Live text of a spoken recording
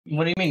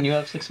What do you mean? You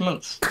have 6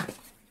 months.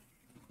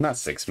 Not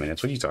 6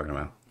 minutes. What are you talking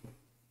about?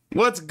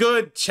 What's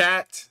good,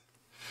 chat?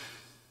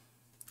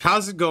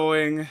 How's it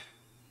going?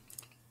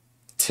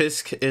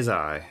 Tisk is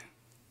I.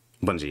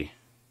 Bungie.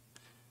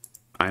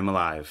 I'm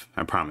alive.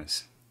 I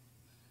promise.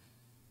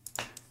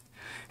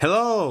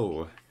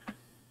 Hello.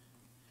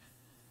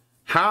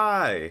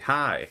 Hi.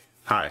 Hi.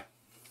 Hi.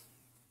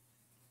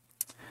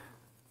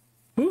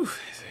 Whew.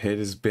 It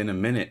has been a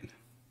minute.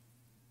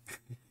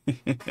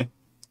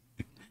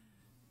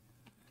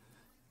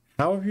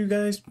 How have you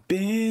guys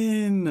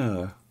been?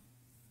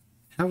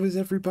 How is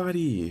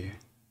everybody?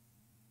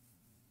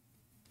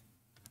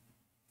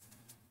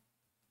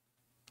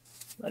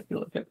 I feel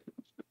like it.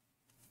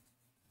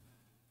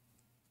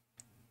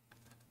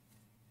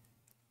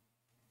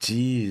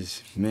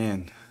 Jeez,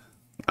 man,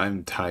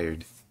 I'm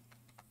tired.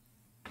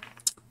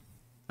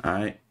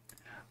 I'm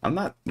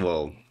not,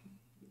 well,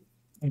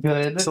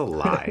 Good. it's a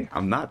lie.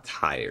 I'm not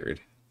tired.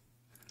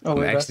 Oh, I'm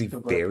wait, actually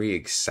that's good. very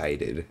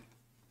excited.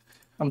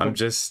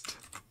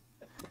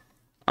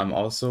 I'm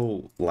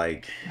also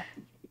like,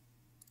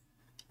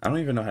 I don't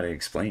even know how to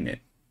explain it.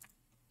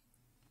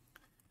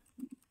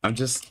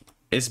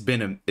 It's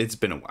been a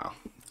while.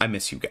 I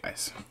miss you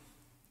guys.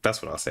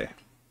 That's what I'll say.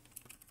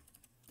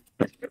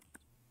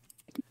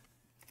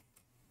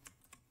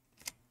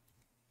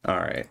 All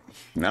right.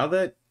 Now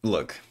that,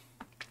 look,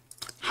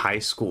 high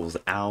school's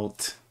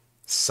out,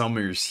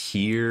 summer's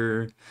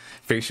here,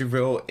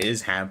 Fisherville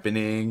is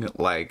happening.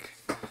 Like,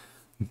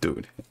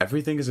 dude,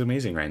 everything is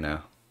amazing right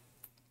now.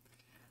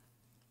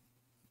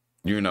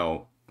 You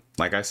know,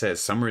 like I said,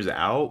 summer's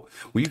out.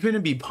 We're gonna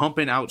be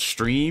pumping out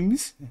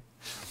streams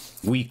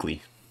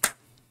weekly.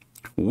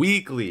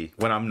 Weekly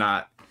when I'm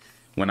not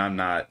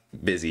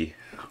busy.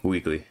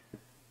 Weekly.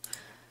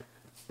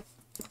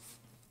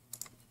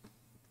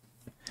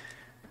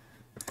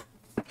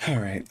 All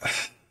right.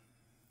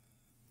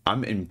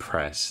 I'm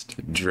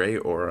impressed. Dre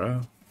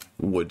Aura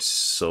would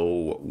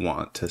so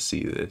want to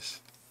see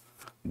this.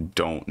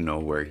 Don't know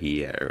where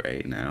he at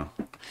right now.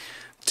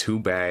 Too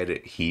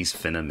bad he's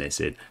finna miss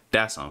it.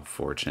 That's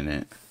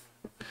unfortunate.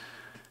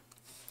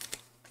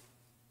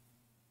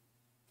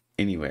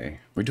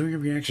 Anyway, we're doing a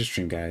reaction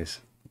stream, guys.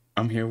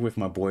 I'm here with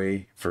my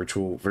boy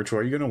Virtual. Virtual,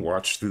 are you gonna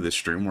watch through the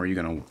stream, or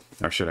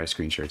should I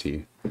screen share to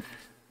you?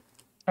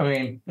 I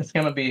mean, it's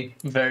gonna be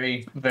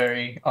very,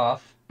 very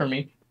off for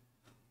me.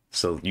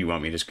 So you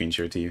want me to screen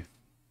share to you?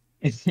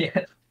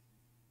 Yeah.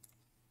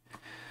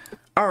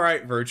 All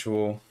right,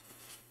 Virtual.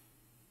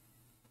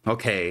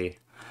 Okay.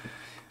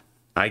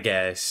 I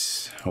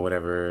guess,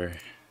 whatever.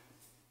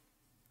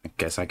 I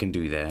guess I can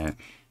do that.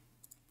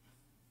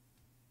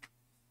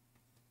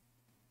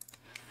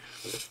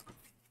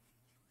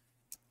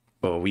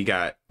 Well, we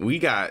got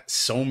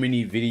so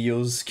many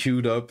videos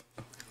queued up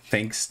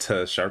thanks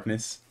to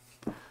Sharpness.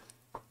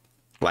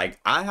 Like,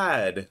 I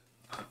had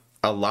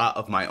a lot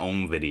of my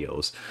own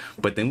videos,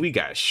 but then we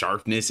got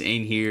Sharpness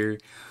in here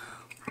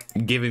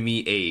giving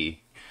me a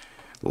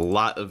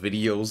lot of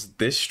videos.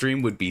 This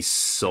stream would be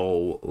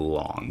so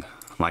long.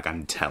 Like,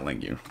 I'm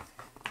telling you.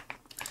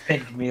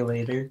 Thank me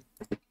later.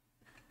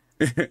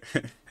 The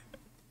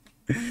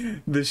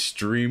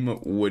stream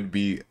would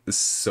be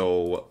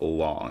so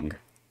long.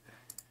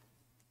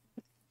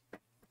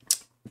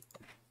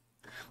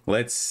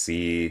 Let's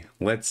see.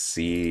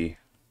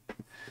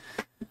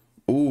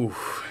 Ooh,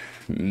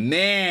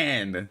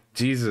 man.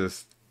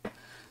 Jesus.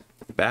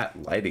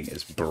 That lighting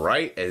is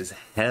bright as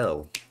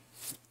hell.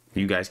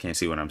 You guys can't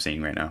see what I'm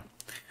seeing right now.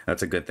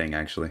 That's a good thing,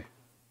 actually.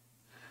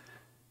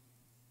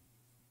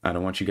 I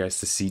don't want you guys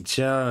to see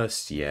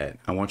just yet.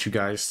 I want you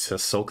guys to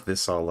soak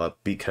this all up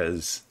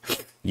because,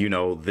 you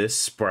know, this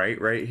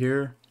sprite right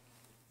here,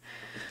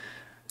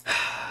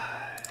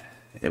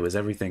 it was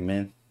everything,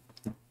 man.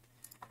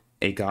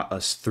 It got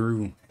us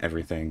through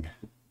everything.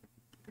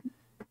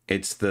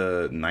 It's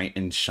the knight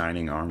in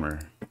shining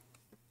armor.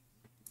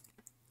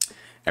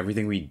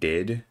 Everything we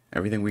did,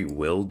 everything we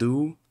will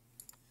do,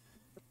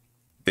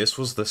 this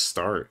was the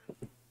start.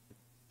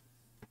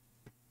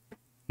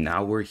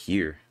 Now we're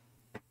here.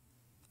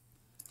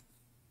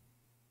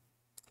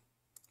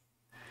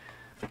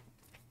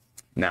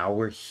 Now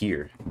we're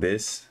here.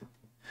 This,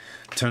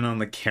 turn on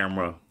the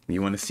camera.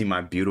 You want to see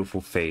my beautiful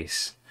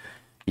face.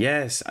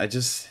 Yes,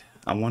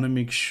 I want to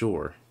make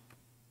sure.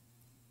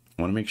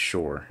 I want to make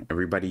sure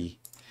everybody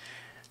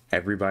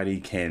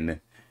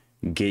can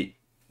get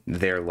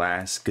their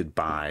last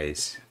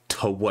goodbyes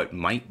to what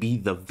might be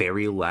the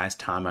very last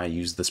time I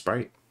use the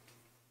sprite.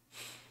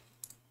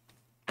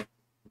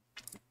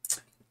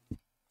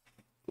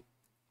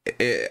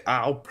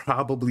 I'll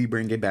probably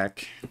bring it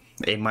back.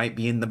 It might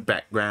be in the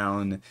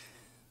background.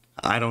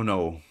 I don't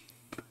know.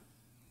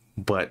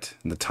 But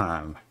the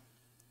time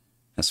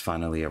has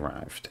finally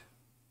arrived.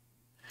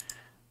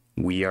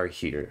 We are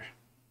here.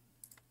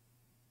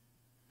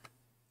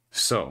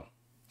 So,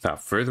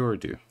 without further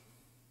ado,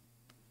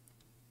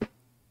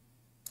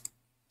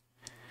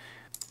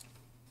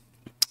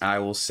 I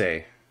will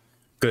say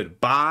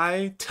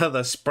goodbye to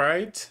the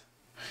sprite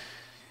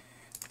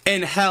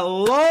and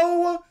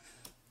hello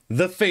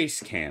the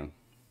face cam.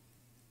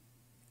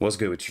 What's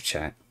good with you,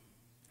 chat?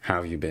 How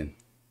have you been?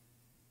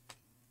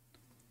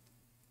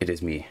 It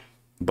is me,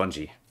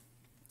 Bungie,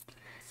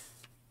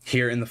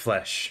 here in the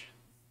flesh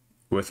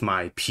with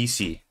my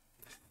PC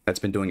that's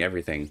been doing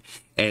everything,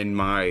 and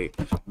my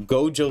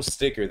Gojo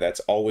sticker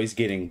that's always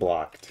getting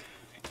blocked,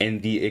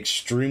 and the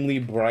extremely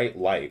bright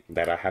light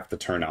that I have to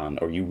turn on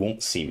or you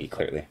won't see me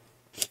clearly.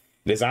 It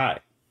is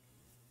I.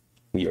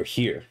 We are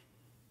here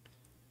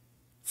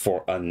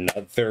for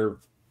another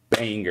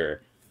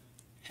banger.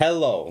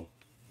 Hello.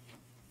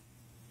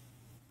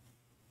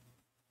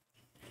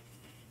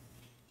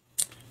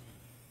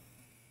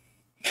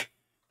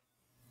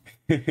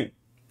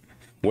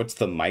 What's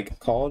the mic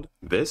called?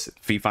 This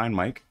Fifine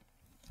mic,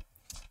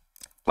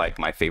 like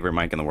my favorite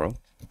mic in the world,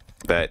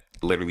 that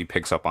literally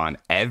picks up on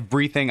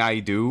everything I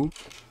do.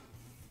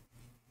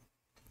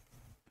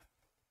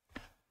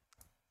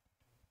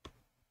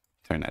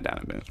 Turn that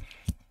down a bit.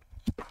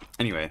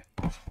 Anyway,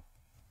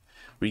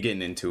 we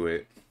getting into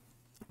it.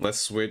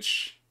 Let's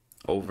switch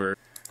over.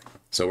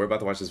 So we're about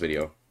to watch this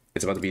video.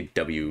 It's about to be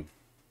W.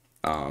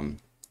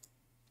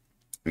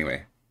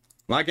 Anyway,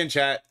 lock in,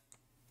 chat.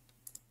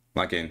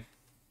 Lock in.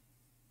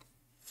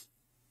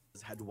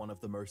 Had one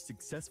of the most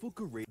successful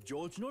careers.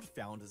 George Not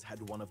Founders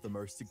had one of the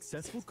most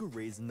successful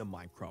careers in the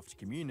Minecraft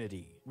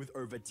community, with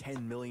over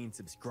 10 million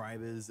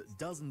subscribers,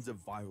 dozens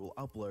of viral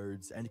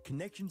uploads, and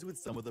connections with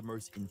some of the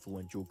most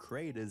influential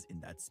creators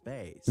in that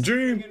space.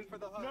 Dream.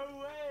 No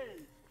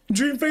way!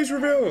 Dream face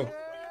reveal.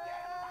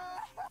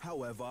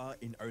 However,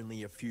 in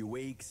only a few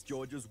weeks,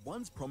 George's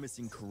once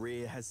promising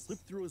career has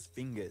slipped through his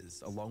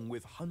fingers, along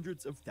with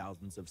hundreds of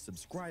thousands of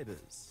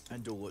subscribers.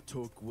 And all it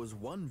took was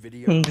one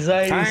video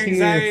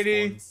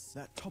Anxiety.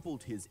 that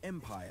toppled his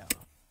empire.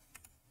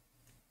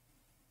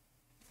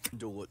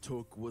 And all it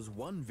took was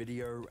one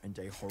video and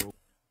a horrible...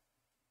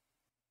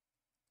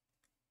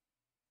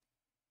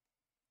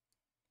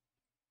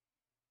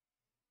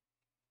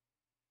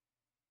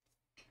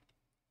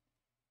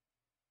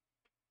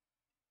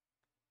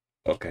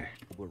 Okay.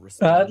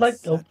 I'd like.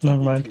 Oh,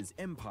 never mind. his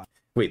empire.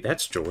 Wait,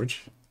 that's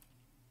George.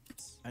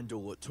 And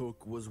all it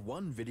took was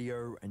one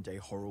video and a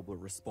horrible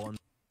response.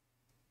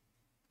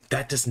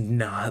 That does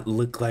not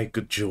look like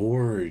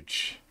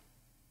George.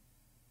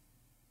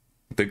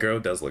 The girl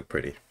does look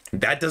pretty.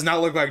 That does not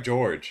look like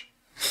George.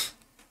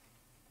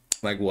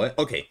 Like what?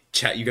 Okay,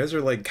 chat, you guys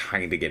are like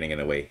kind of getting in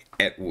the way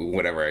at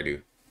whatever I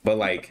do. But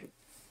like,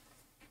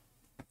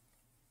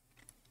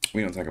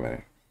 we don't talk about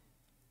it.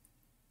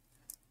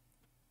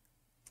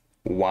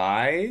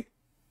 Why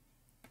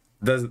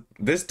does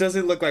this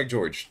doesn't look like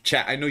George?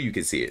 Chat, I know you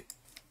can see it.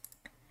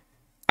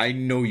 I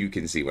know you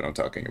can see what I'm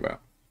talking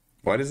about.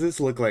 Why does this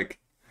look like...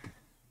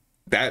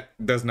 That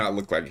does not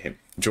look like him.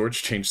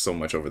 George changed so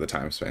much over the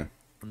time span.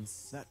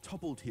 That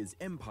toppled his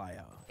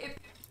empire. It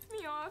pissed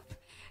me off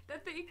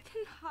that they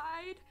can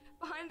hide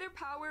behind their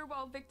power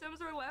while victims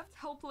are left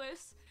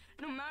helpless,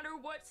 no matter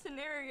what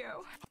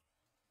scenario.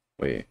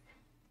 Wait.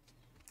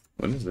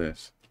 What is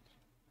this?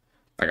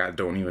 Like, I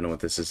don't even know what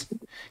this is.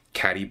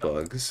 Catty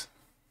bugs.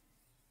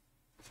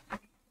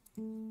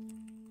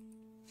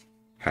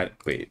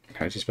 Wait,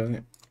 how did you spell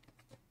it?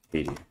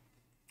 Katie.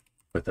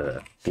 With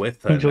a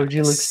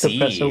Georgie looks C.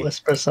 depresso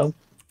espresso.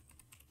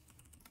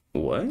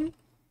 What?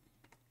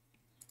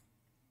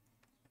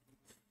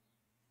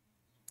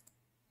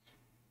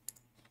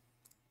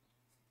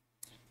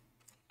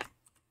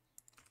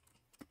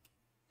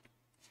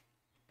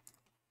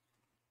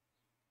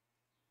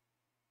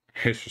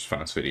 His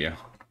response video.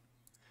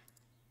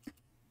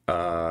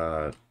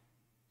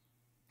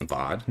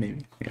 VOD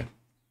maybe? Yeah.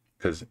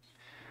 Because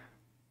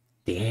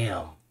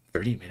damn,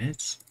 30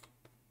 minutes?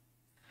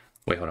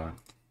 Wait, hold on.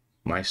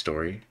 My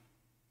story.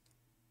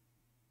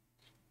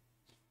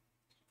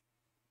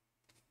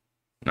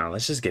 Now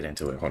let's just get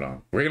into it. Hold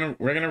on. We're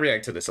gonna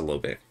react to this a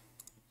little bit.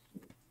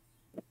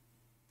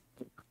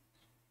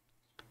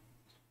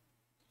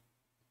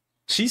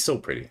 She's so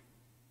pretty.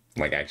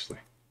 Like, actually.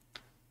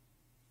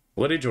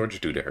 What did George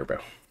do to her, bro?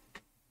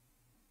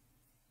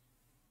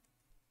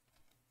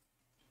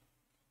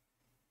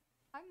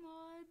 Hi,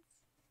 mods.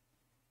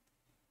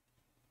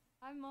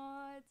 Hi,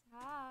 mods.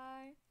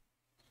 Hi.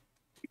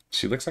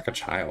 She looks like a Hi,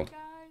 child. guys.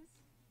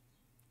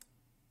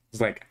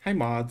 It's like, hi,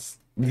 mods.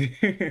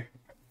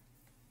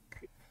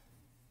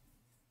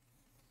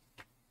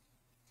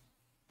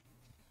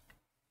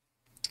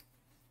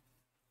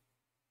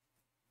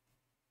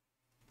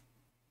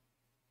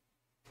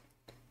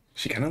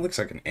 She kind of looks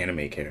like an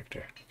anime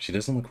character. She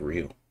doesn't look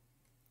real.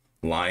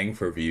 Lying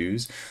for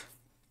views.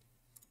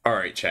 All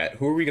right, chat.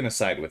 Who are we going to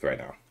side with right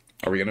now?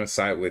 Are we going to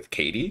side with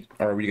Katie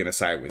or are we going to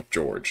side with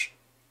George?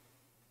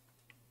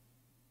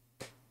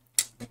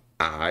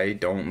 I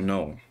don't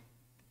know.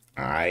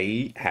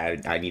 I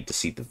need to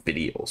see the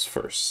videos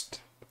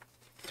first.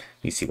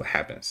 You see what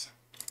happens.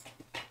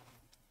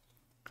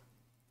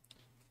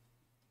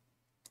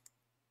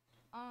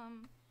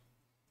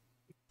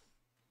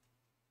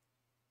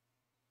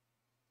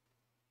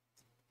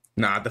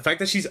 Nah, the fact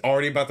that she's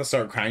already about to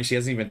start crying, she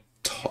hasn't even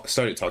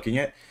started talking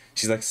yet.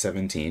 She's like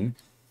 17.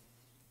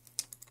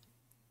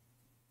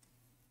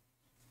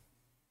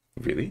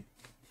 Really?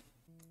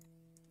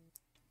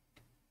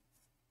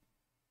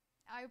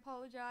 I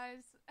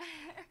apologize.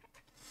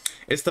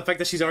 It's the fact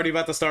that she's already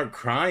about to start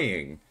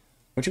crying.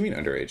 What do you mean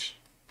underage?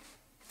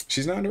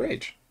 She's not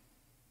underage.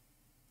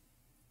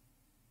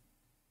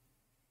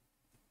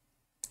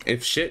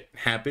 If shit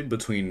happened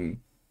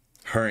between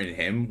her and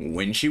him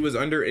when she was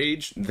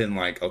underage, then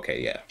like,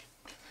 okay, yeah.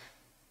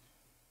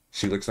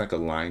 She looks like a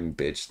lying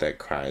bitch that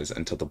cries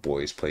until the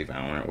boys play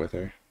Valorant with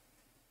her.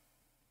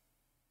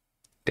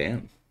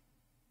 Damn.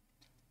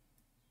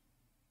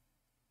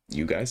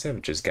 You guys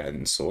have just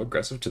gotten so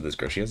aggressive to this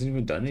girl. She hasn't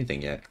even done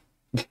anything yet.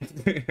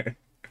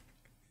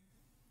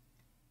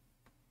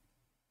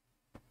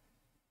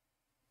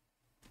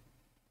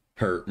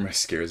 Her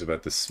mascara's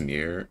about to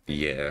smear.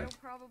 Yeah. It'll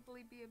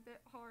probably be a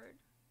bit hard.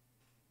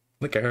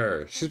 Look at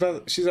her. She's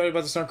already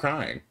about to start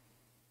crying.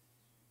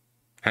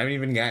 Haven't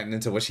even gotten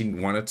into what she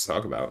wanted to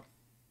talk about.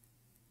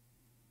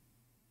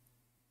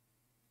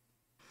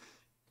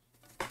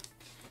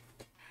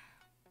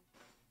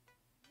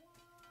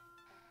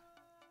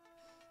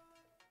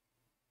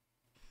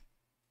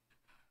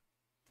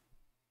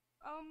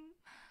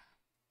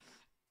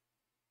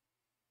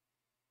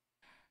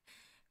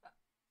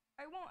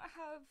 I won't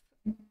have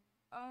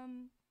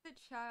the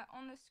chat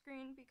on the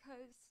screen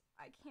because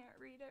I can't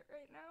read it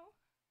right now.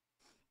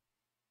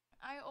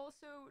 I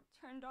also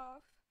turned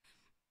off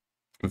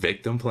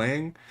Victim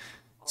playing.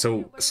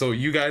 So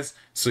you guys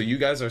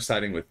are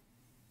siding with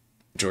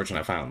George and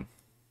I found.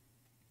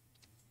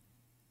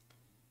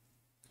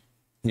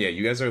 Yeah,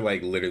 you guys are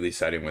like literally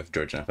siding with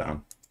George and I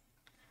found.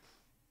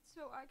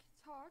 so I could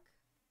talk.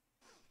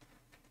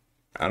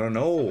 I don't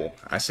know.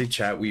 I say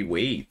chat, we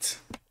wait.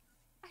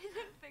 I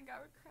didn't think I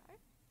would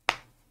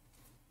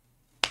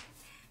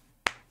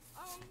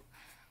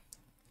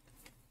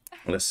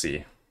cry. Let's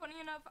see. Funny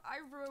enough, I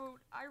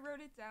wrote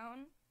it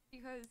down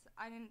because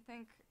I didn't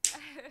think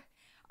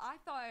I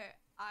thought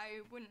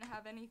I wouldn't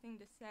have anything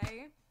to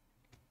say.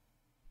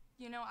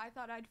 You know, I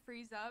thought I'd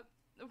freeze up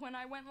when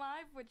I went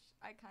live, which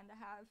I kind of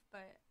have,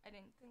 but I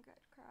didn't think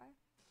I'd cry.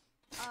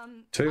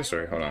 Tell your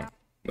story. Hold on.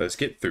 Let's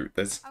get through.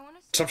 Let's I want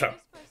to chop start chop.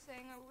 this by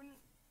saying I wouldn't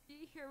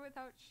be here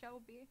without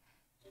Shelby.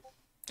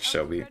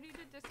 Shelby. I was ready to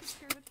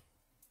disappear with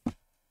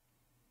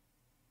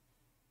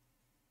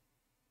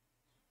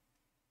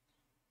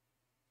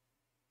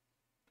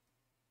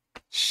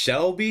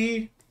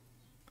Shelby.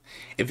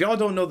 If y'all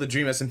don't know the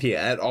Dream SMP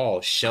at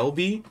all,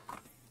 Shelby.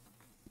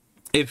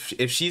 If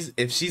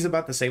she's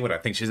about to say what I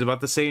think she's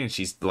about to say, and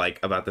she's like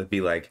about to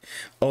be like,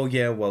 oh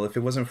yeah, well if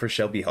it wasn't for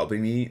Shelby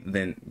helping me,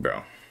 then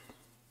bro.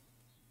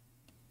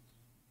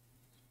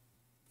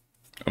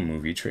 A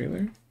movie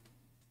trailer?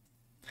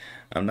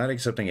 I'm not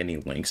accepting any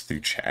links through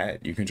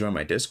chat. You can join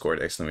my Discord, !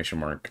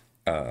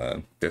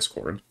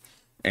 Discord,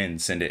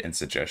 and send it in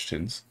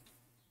suggestions.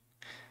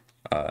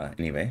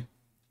 Anyway.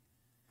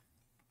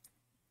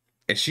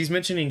 If she's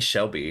mentioning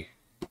Shelby,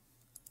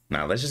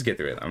 nah, let's just get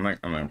through it. I'm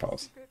not gonna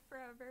pause. secret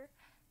forever.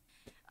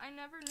 I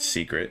never knew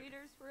Secret.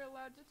 creators were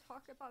allowed to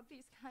talk about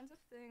these kinds of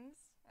things,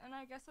 and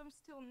I guess I'm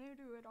still new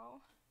to it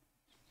all.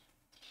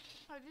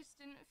 I just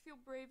didn't feel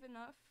brave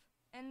enough,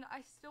 and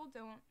I still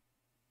don't.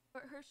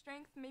 But her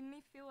strength made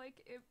me feel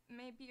like it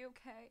may be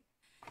okay.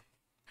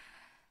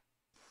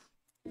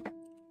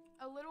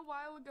 A little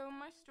while ago,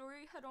 my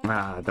story had only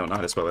I don't know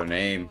how to spell her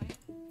name.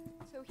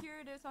 So here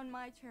it is on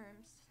my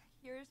terms.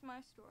 Here's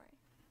my story.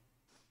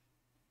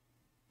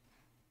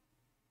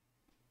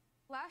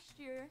 Last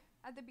year,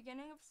 at the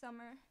beginning of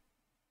summer,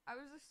 I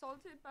was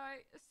assaulted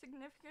by a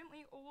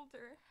significantly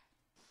older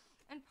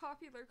and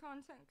popular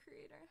content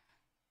creator.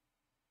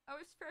 I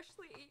was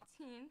freshly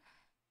 18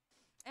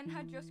 and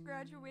had just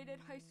graduated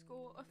high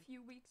school a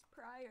few weeks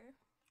prior.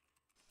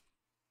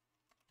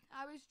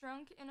 I was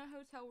drunk in a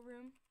hotel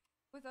room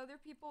with other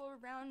people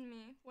around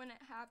me when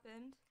it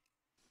happened.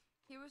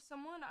 He was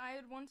someone I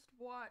had once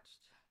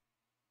watched,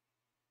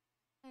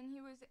 and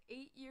he was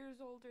 8 years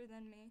older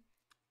than me.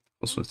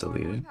 This was and far more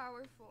deleted.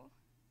 powerful.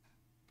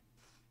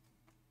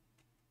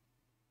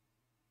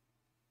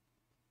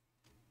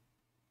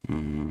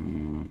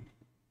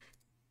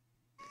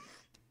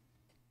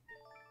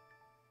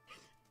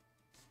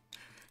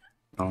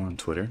 On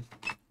Twitter.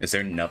 Is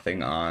there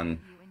nothing on?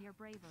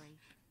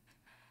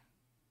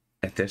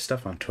 If there's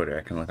stuff on Twitter,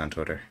 I can look on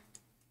Twitter.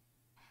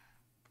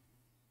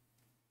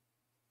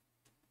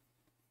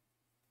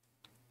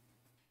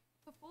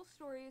 The full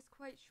story is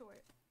quite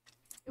short.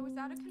 It was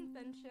at a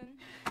convention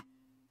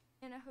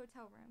in a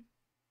hotel room.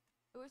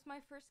 It was my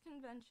first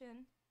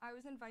convention I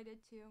was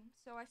invited to,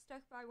 so I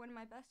stuck by one of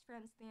my best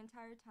friends the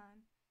entire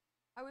time.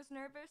 I was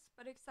nervous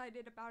but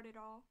excited about it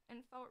all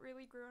and felt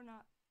really grown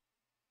up.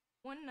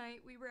 One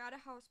night we were at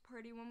a house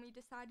party when we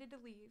decided to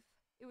leave.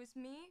 It was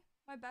me,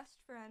 my best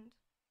friend,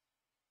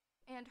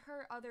 and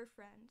her other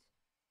friend.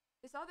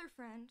 This other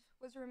friend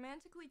was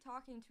romantically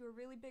talking to a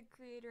really big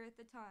creator at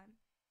the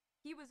time.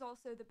 He was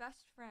also the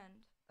best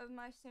friend of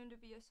my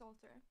soon-to-be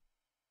assaulter.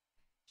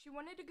 She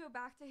wanted to go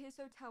back to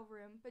his hotel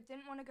room, but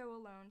didn't want to go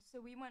alone,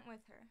 so we went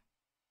with her.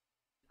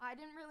 I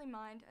didn't really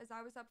mind, as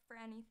I was up for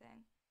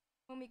anything.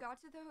 When we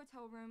got to the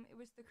hotel room, it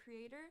was the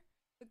creator,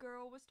 the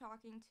girl was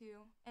talking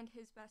to, and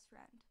his best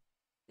friend.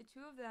 The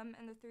two of them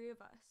and the three of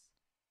us.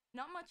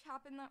 Not much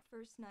happened that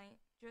first night,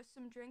 just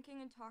some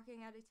drinking and talking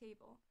at a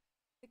table.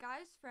 The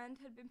guy's friend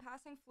had been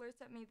passing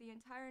flirts at me the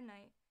entire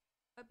night,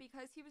 but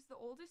because he was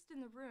the oldest in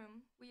the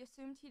room, we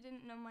assumed he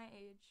didn't know my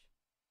age.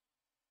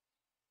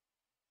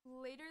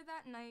 Later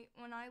that night,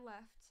 when I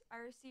left, I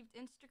received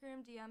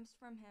Instagram DMs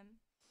from him,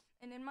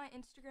 and in my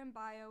Instagram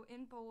bio,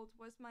 in bold,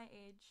 was my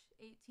age,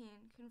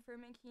 18,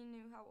 confirming he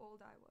knew how old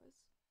I was.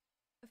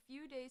 A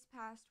few days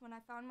passed when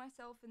I found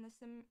myself in the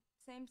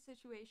same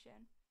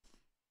situation.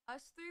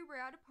 Us three were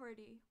at a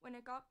party when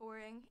it got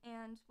boring,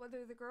 and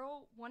whether the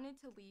girl wanted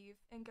to leave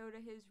and go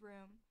to his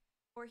room,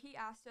 or he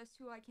asked us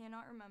to, I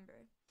cannot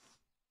remember.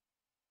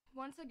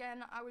 Once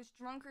again, I was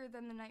drunker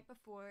than the night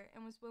before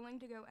and was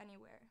willing to go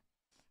anywhere.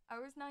 I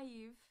was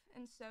naive,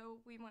 and so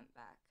we went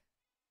back.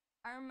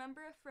 I remember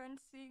a friend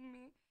seeing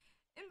me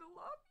in the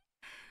lobby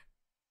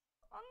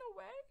on the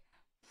way.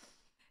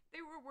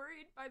 They were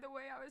worried by the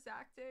way I was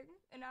acting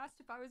and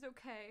asked if I was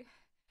okay.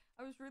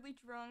 I was really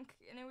drunk,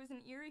 and it was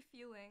an eerie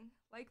feeling,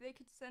 like they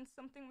could sense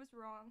something was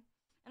wrong,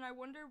 and I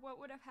wonder what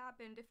would have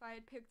happened if I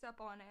had picked up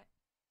on it,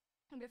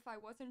 and if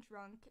I wasn't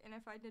drunk, and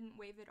if I didn't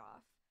wave it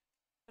off.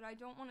 But I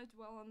don't want to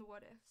dwell on the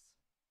what-ifs.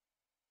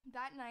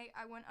 That night,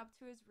 I went up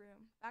to his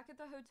room. Back at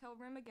the hotel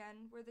room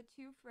again were the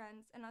two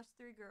friends and us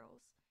three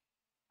girls.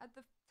 At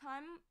the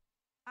time,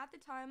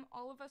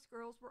 all of us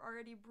girls were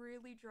already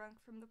really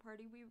drunk from the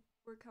party we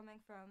were coming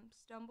from,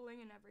 stumbling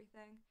and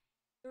everything.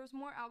 There was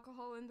more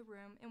alcohol in the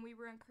room, and we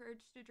were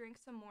encouraged to drink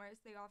some more as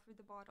they offered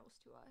the bottles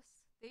to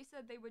us. They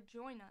said they would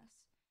join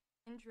us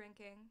in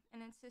drinking,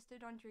 and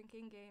insisted on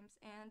drinking games,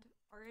 and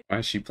already— Why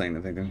is she playing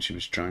the victim? She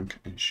was drunk,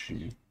 and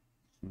she...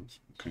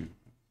 Okay,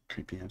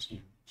 creepy ass.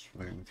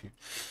 Flirting with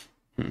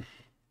you.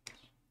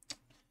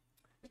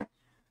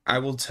 I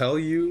will tell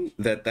you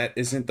that that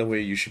isn't the way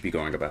you should be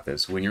going about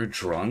this. When you're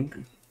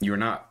drunk,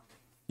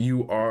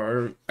 you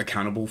are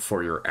accountable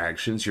for your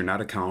actions. You're not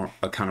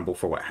accountable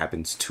for what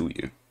happens to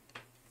you.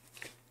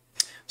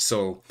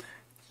 So,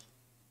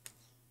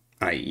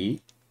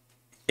 i.e.,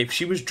 if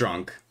she was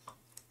drunk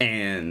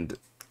and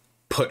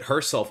put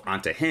herself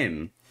onto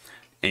him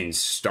and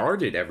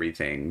started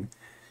everything,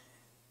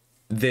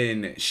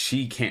 then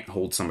she can't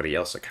hold somebody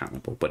else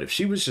accountable. But if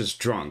she was just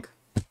drunk,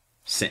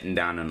 sitting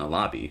down in a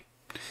lobby,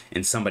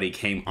 and somebody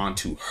came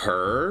onto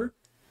her,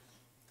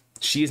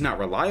 she is not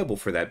reliable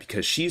for that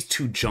because she's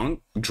too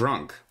drunk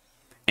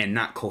and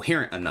not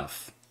coherent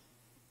enough.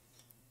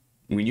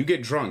 When you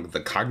get drunk, the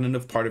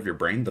cognitive part of your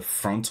brain, the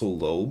frontal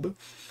lobe,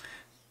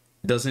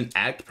 doesn't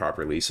act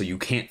properly, so you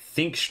can't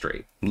think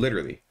straight,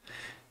 literally.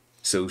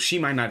 So she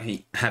might not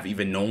have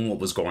even known what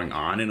was going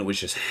on, and it was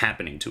just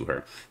happening to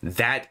her.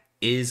 That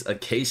is a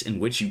case in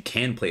which you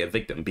can play a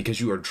victim. Because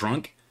you are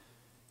drunk,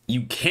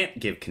 you can't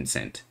give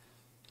consent.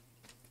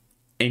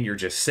 And you're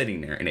just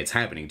sitting there, and it's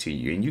happening to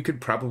you. And you could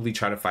probably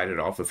try to fight it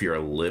off if you're a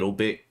little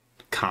bit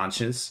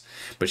conscious.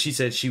 But she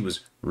said she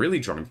was really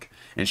drunk,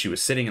 and she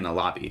was sitting in the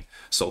lobby.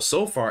 So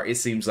far, it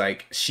seems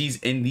like she's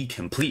in the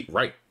complete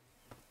right.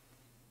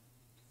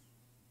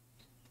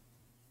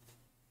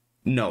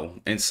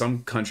 No, in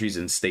some countries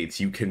and states,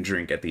 you can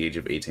drink at the age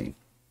of 18.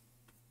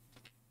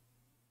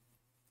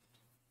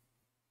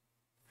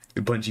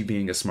 Bungie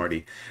being a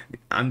smarty.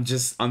 I'm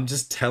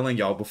just telling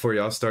y'all before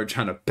y'all start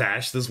trying to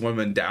bash this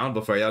woman down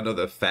before y'all know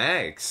the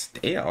facts.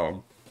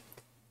 Damn.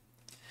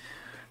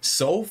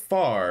 So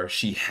far,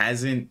 she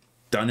hasn't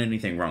done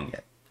anything wrong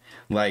yet.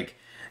 Like,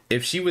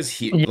 if she was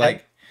here, Yeah.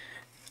 like,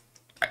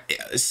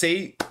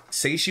 say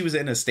she was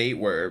in a state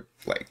where,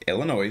 like,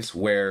 Illinois,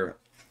 where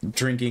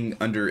drinking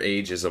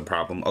underage is a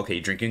problem.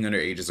 Okay, drinking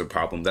underage is a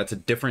problem. That's a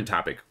different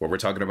topic. What we're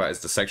talking about is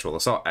the sexual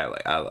assault.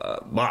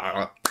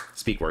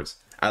 Speak words.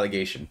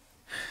 Allegation.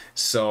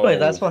 So Wait,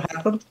 that's what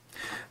happened?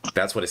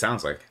 that's what it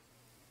sounds like.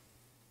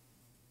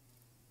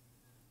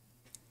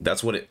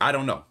 That's what I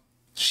don't know.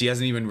 She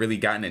hasn't even really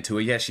gotten into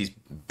it yet. She's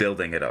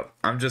building it up.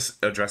 I'm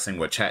just addressing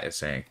what chat is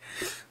saying.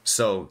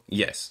 So,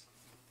 yes.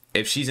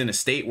 If she's in a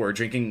state where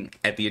drinking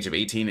at the age of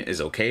 18 is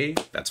okay,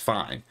 that's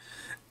fine.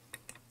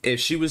 If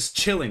she was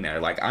chilling there,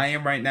 like I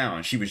am right now,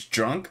 and she was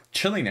drunk,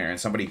 chilling there, and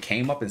somebody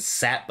came up and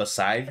sat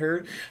beside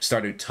her,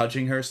 started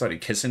touching her,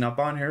 started kissing up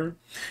on her,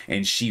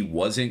 and she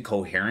wasn't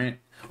coherent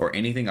or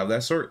anything of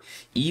that sort,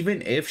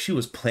 even if she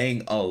was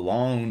playing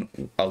along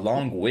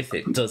with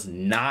it, does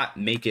not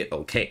make it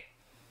okay.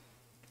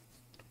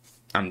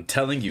 I'm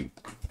telling you.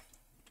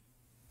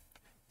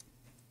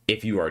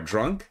 If you are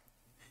drunk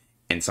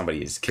and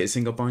somebody is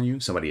kissing up on you,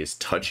 somebody is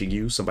touching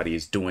you, somebody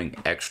is doing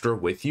extra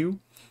with you,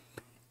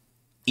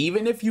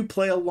 even if you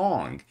play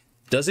along,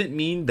 doesn't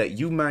mean that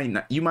you might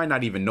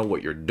not even know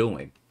what you're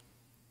doing.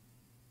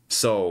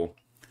 So,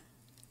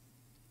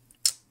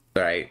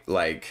 right,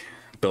 like,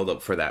 build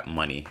up for that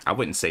money. I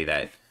wouldn't say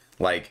that.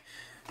 Like,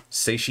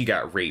 say she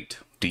got raped.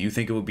 Do you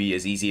think it would be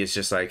as easy as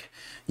just like,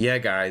 yeah,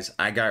 guys,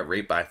 I got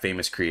raped by a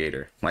famous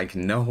creator? Like,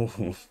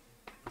 no.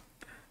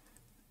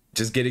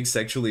 Just getting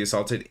sexually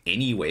assaulted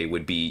anyway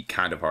would be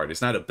kind of hard.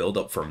 It's not a build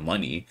up for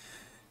money.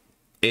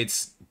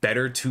 it's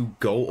better to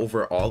go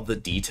over all the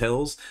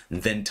details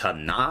than to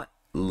not,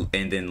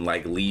 and then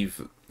like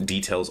leave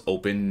details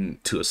open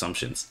to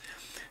assumptions.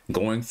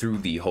 Going through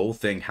the whole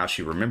thing, how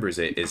she remembers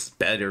it, is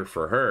better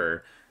for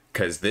her,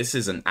 because this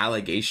is an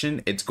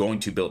allegation. It's going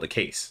to build a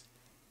case.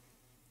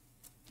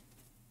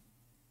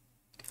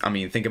 I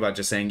mean, think about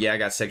just saying, yeah, I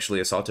got sexually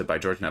assaulted by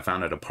George and I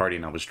found at a party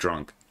and I was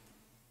drunk.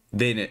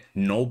 Then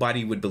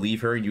nobody would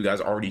believe her, and you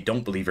guys already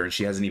don't believe her, and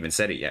she hasn't even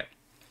said it yet.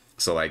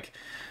 So like,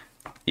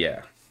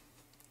 yeah.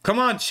 Come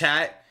on,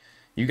 chat.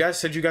 You guys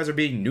said you guys are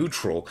being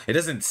neutral. It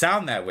doesn't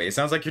sound that way. It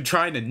sounds like you're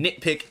trying to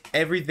nitpick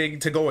everything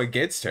to go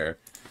against her.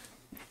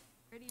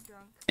 Pretty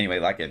drunk. Anyway,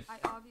 like it. I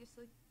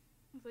obviously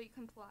completely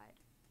complied.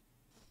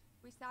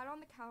 We sat on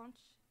the couch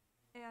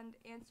and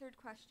answered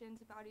questions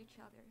about each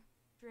other,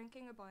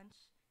 drinking a bunch,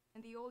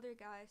 and the older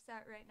guy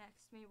sat right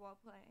next to me while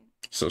playing.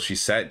 So she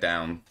sat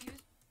down.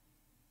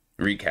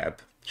 Recap.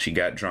 She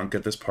got drunk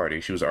at this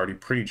party. She was already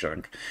pretty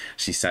drunk.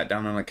 She sat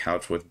down on a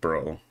couch with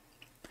bro.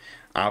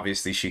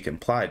 Obviously, she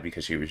complied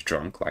because she was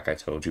drunk, like I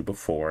told you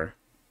before.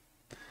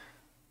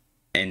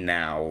 And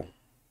now...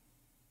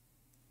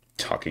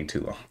 taking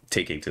too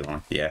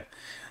long. Yeah.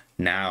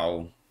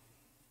 Now...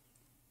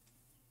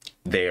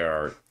 they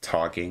are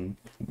talking,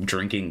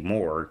 drinking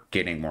more,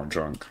 getting more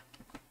drunk.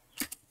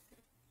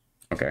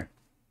 Okay.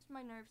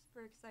 My nerves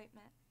for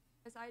excitement,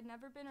 as I had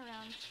never been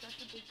around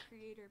such a big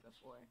creator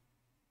before.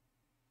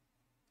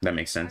 That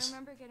makes sense. I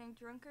remember getting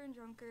drunker and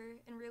drunker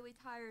and really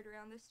tired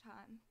around this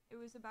time. It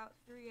was about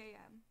 3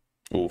 a.m.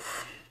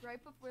 Oof.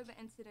 Right before the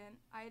incident,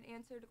 I had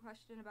answered a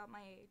question about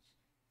my age.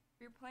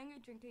 We were playing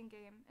a drinking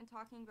game and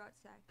talking about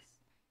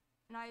sex,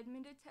 and I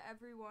admitted to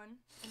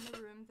everyone in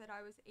the room that I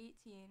was 18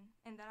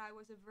 and that I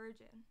was a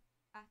virgin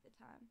at the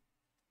time.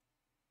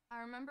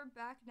 I remember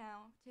back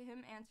now to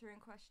him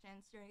answering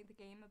questions during the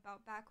game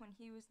about back when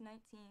he was 19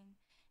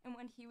 and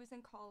when he was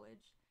in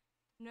college,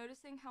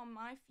 noticing how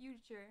my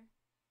future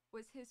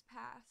was his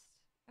past,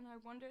 and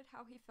I wondered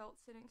how he felt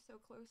sitting so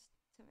close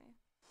to me.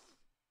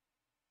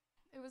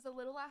 It was a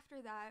little after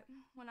that,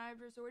 when I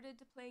had resorted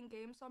to playing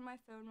games on my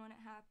phone when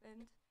it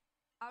happened.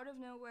 Out of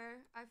nowhere,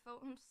 I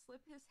felt him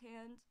slip his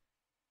hand.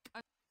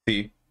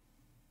 See?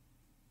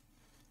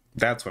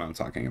 That's what I'm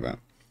talking about.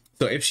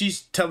 So if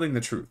she's telling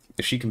the truth,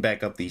 if she can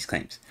back up these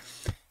claims,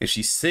 if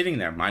she's sitting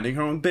there minding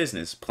her own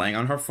business, playing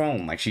on her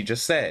phone like she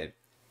just said,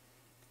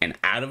 and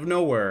out of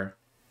nowhere,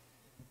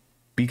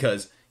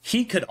 because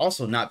he could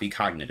also not be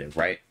cognitive,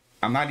 right?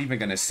 I'm not even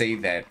going to say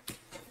that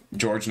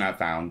George Not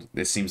Found,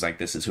 this seems like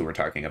this is who we're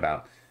talking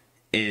about,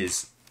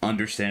 is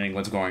understanding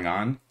what's going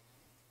on.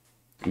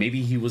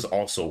 Maybe he was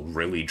also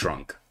really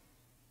drunk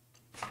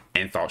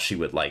and thought she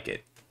would like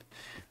it.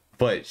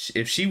 But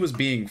if she was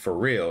being for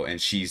real and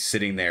she's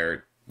sitting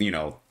there, you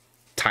know,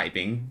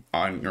 typing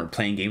on or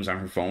playing games on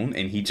her phone,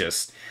 and he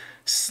just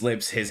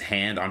slips his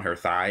hand on her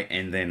thigh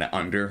and then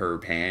under her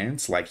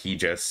pants, like he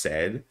just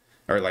said,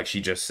 or like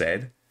she just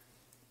said,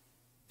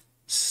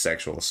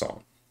 sexual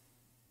assault.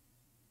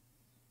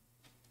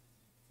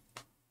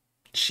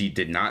 She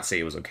did not say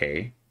it was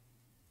okay.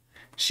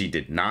 She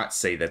did not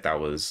say that that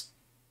was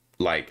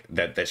like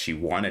that she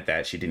wanted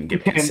that. She didn't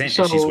give consent,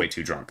 and she's way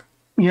too drunk.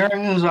 Your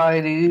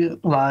anxiety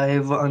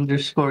live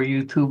underscore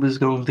YouTube is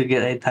going to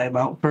get a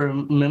timeout for a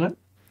minute.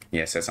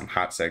 Yeah, said some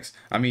hot sex.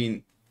 I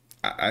mean,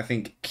 I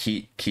think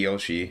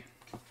Kiyoshi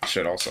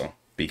should also,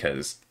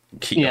 because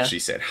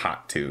Kiyoshi said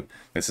hot too.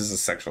 This is a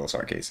sexual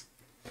assault case.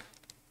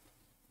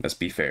 Let's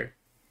be fair.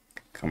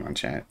 Come on,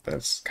 chat.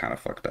 That's kind of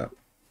fucked up.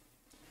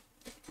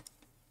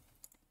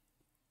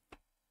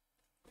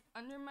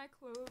 Under my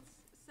clothes,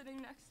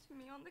 sitting next to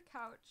me on the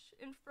couch,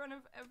 in front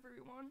of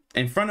everyone.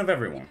 In front of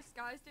everyone. He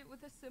disguised it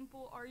with a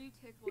simple, "Are you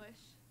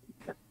ticklish?"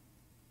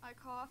 I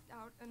coughed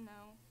out a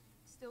no,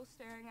 still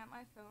staring at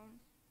my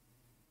phone.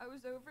 I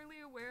was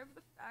overly aware of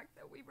the fact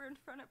that we were in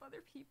front of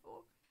other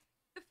people.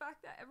 The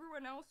fact that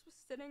everyone else was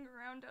sitting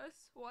around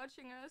us,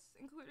 watching us,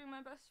 including my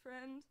best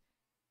friend,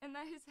 and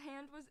that his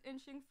hand was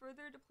inching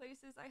further to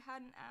places I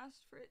hadn't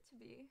asked for it to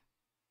be.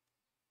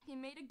 He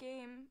made a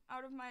game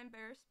out of my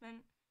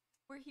embarrassment,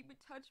 where he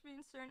would touch me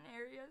in certain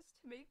areas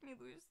to make me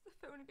lose the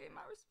phone game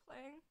I was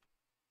playing.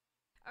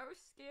 I was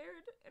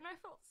scared, and I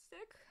felt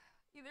sick,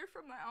 either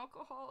from the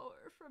alcohol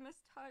or from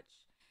his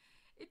touch.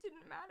 It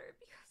didn't matter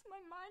because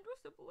my mind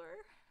was a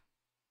blur.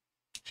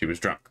 She was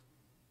drunk.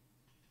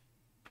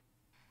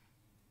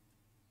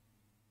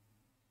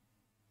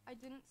 I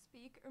didn't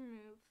speak or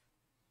move.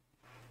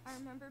 I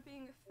remember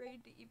being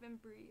afraid to even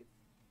breathe.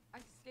 I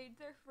stayed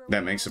there for a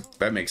while.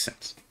 That makes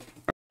sense.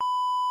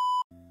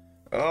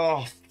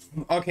 Oh,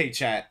 okay,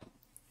 chat.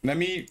 Let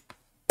me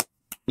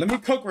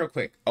cook real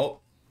quick. Oh,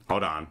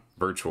 hold on.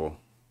 Virtual.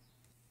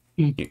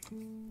 You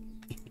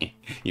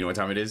know what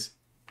time it is?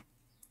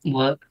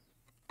 What?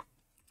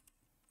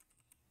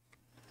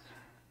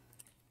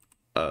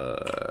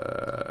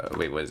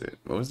 Wait, what is it?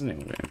 What was the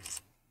name of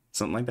it?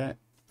 Something like that?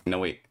 No,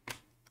 wait.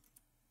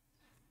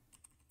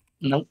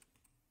 Nope.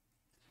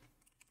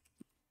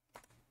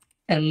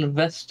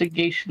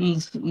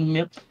 Investigations.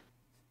 Yep.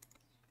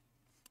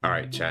 All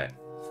right, chat.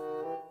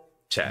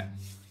 Chat.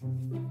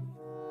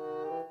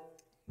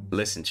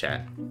 listen,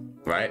 chat,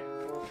 right?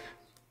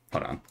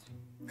 Hold on,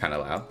 kind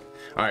of loud.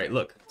 All right,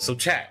 look. So,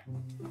 chat.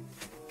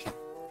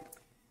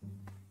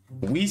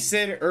 We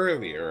said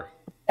earlier.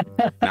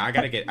 Now I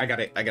gotta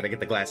get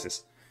the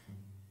glasses.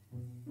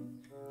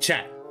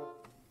 Chat.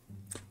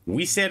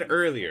 We said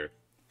earlier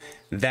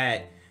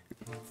that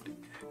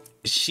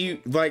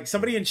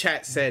somebody in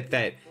chat said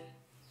that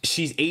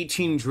she's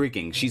 18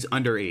 drinking. She's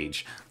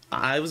underage.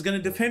 I was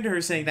gonna defend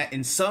her saying that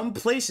in some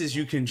places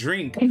you can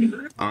drink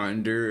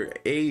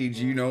underage,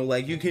 you know,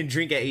 like you can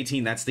drink at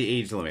 18, that's the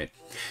age limit.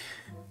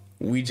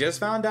 We just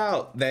found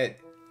out that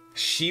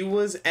she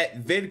was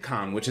at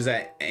VidCon, which is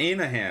at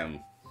Anaheim.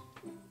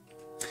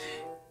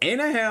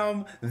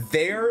 Anaheim,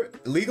 their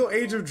legal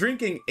age of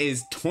drinking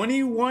is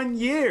 21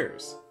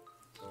 years.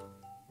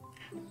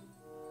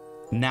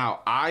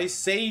 Now, I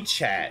say,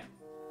 chat,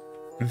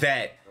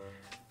 that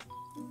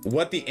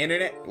what the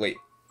internet... Wait.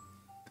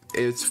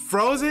 It's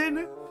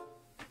frozen?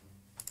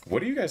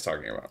 What are you guys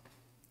talking about?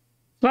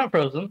 It's not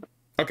frozen.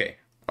 Okay,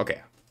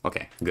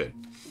 good.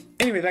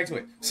 Anyway, back to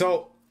it.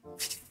 So,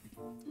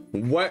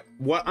 what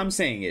I'm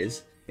saying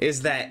is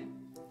that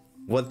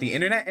what the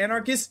internet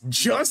anarchists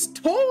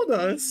just told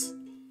us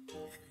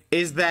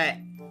is that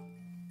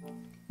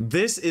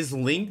this is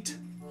linked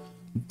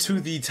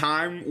to the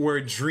time where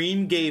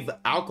Dream gave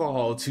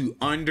alcohol to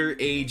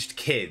underage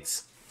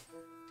kids.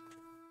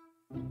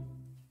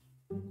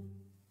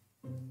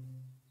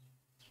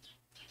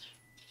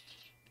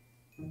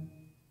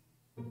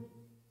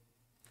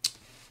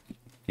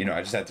 You know,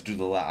 I just have to do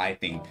the little eye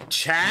thing.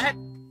 Chat?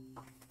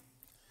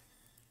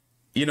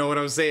 You know what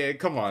I'm saying?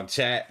 Come on,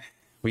 chat.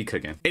 We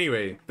cooking.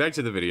 Anyway, back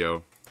to the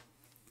video.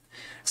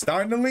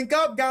 Starting to link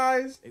up,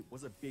 guys. It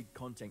was a big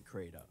content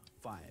creator,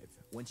 5.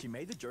 When she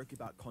made the joke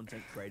about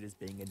content creators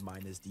being in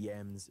minors'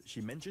 DMs, she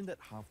mentioned that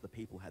half the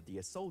people had the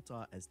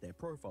assaulter as their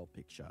profile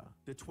picture.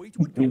 The tweet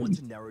would go on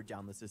to narrow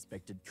down the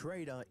suspected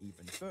creator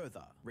even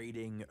further,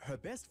 reading, "Her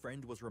best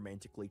friend was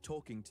romantically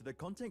talking to the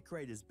content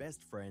creator's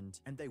best friend,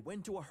 and they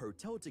went to a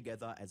hotel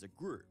together as a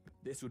group."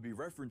 This would be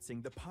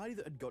referencing the party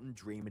that had gotten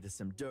Dream into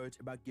some dirt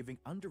about giving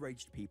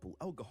underage people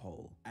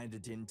alcohol. And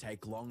it didn't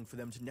take long for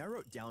them to narrow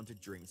it down to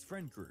Dream's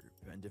friend group,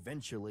 and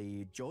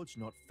eventually, George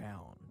not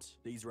found.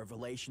 These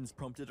revelations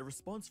prompted a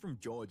response from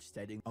George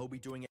stating, "I'll be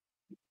doing it."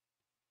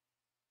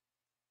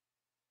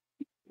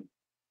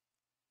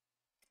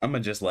 I'm gonna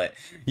just I'm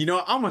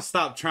gonna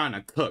stop trying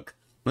to cook.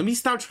 Let me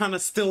stop trying to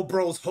steal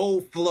bro's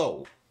whole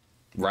flow,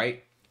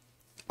 right?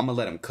 I'm gonna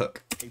let him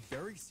cook. A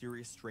very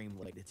serious stream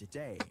later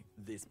today.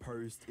 This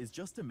post is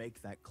just to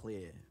make that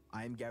clear.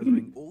 I am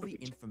gathering all the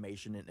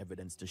information and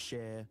evidence to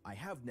share. I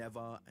have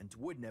never and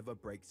would never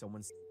break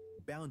someone's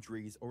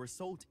boundaries or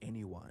assault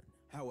anyone.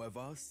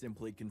 However,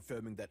 simply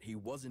confirming that he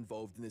was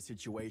involved in the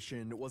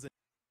situation wasn't.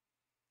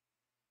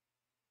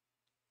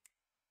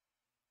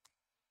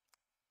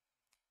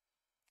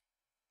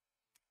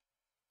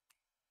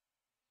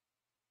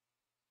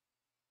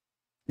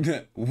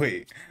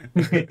 Wait.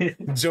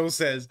 Joe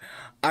says,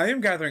 "I am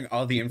gathering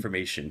all the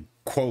information,"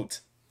 quote,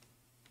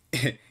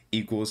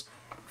 equals,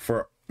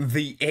 "for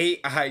the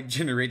AI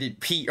generated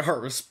PR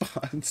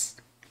response."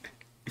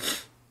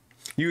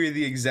 You are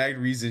the exact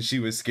reason she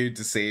was scared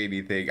to say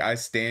anything. I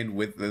stand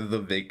with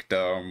the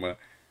victim.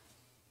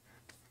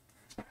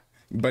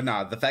 But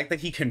nah, the fact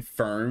that he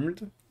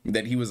confirmed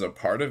that he was a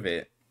part of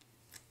it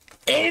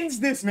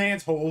ends this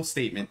man's whole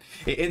statement.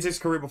 It ends his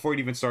career before it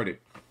even started.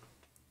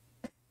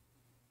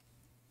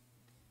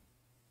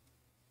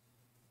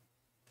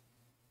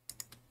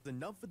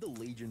 Enough for the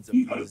legions of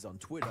users on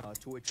Twitter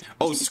to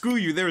Oh, screw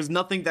you. There is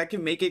nothing that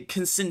can make it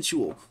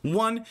consensual.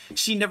 1,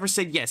 she never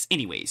said yes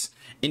anyways.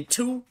 And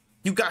 2,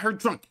 you got her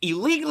drunk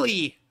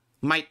illegally.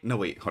 No,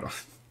 wait, hold on.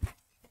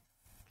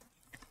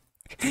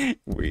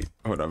 Wait,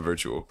 hold on,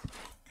 virtual.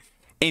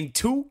 And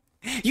 2,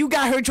 you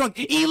got her drunk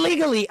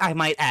illegally, I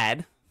might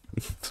add.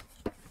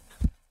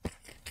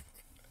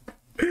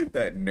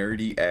 That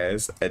nerdy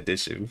ass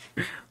addition.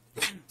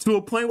 To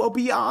a point well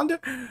beyond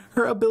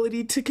her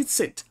ability to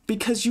consent,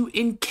 because you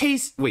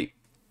wait,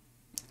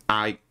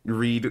 I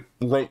read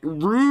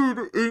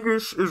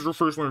English is the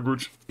first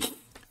language.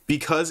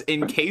 Because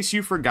in case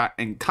you forgot,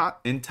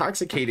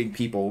 intoxicating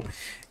people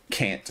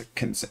can't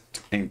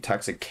consent.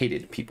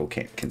 Intoxicated people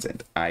can't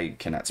consent. I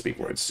cannot speak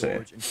words.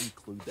 George and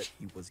conclude that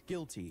he was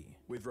guilty,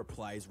 with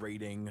replies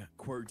reading,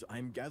 quote,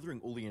 "I'm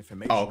gathering all the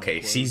information."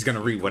 Okay, she's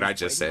gonna read what I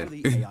just said.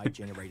 The AI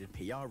generated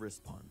PR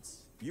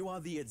response. "You are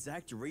the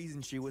exact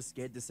reason she was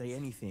scared to say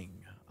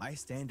anything. I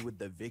stand with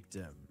the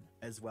victim."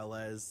 As well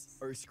as,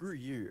 "Oh, screw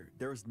you.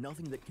 There is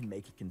nothing that can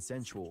make it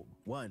consensual.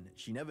 1,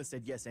 she never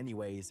said yes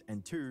anyways,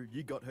 and 2,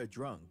 you got her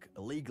drunk,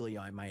 illegally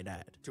I might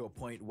add, to a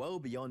point well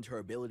beyond her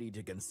ability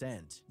to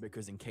consent.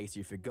 Because in case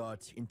you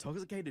forgot,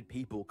 intoxicated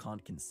people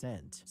can't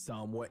consent.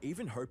 Some were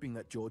even hoping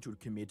that George would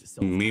commit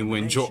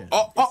self-termination."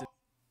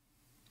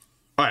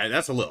 Alright,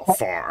 that's a little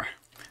far.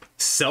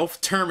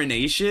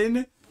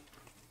 Self-termination?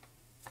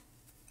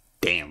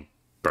 Damn.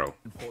 Bro,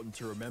 Important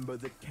to remember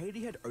that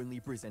Katie had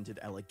only presented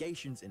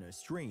allegations in her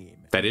stream.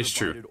 that and is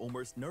true. provided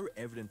almost no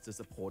evidence to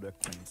support her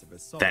claims of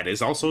assault. That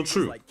is also Users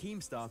true. like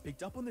Keemstar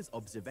picked up on this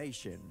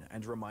observation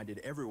and reminded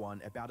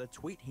everyone about a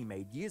tweet he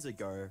made years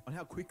ago on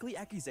how quickly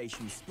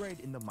accusations spread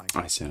in the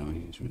Minecraft. I said,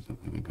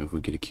 if we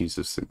get accused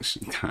of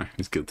sexual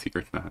crimes, guilty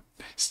or not,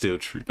 still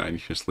true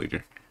 90 years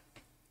later.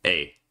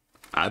 Hey,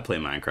 I play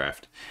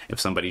Minecraft.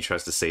 If somebody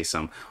tries to say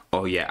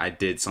oh yeah, I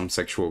did some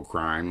sexual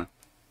crime,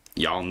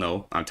 y'all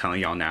know, I'm telling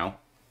y'all now,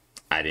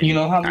 I didn't. You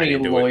know how I many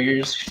didn't do it.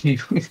 lawyers you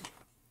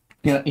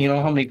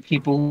know how many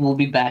people will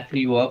be backing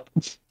you up?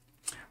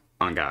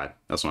 On God,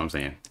 that's what I'm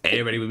saying.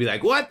 Everybody would be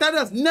like, what? That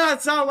does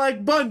not sound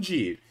like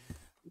Bungie.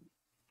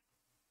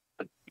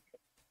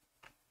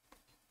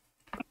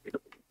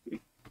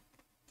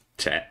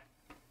 Chat.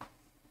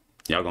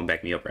 Y'all gonna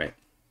back me up, right?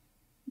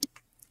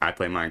 I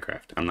play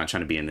Minecraft. I'm not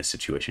trying to be in this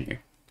situation here.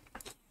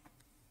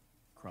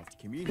 Minecraft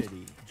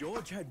community.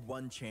 George had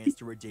one chance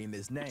to redeem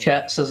his name.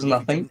 Chat says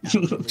nothing.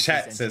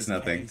 Chat says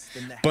nothing.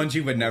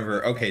 Bungie would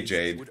never. Okay,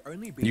 Jade,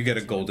 you get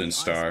a golden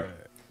star.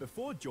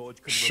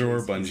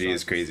 Sure, Bungie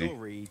is crazy.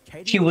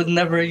 He would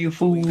never, you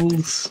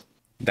fools.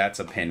 That's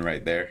a pin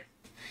right there.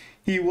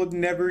 He would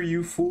never,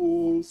 you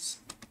fools.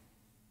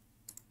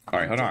 All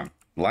right, hold on.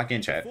 Lock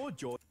in, chat.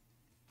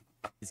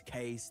 His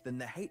case, then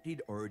the hate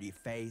he'd already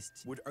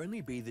faced would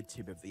only be the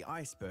tip of the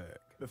iceberg.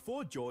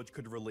 Before George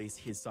could release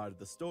his side of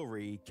the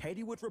story,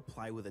 Katie would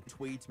reply with a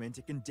tweet meant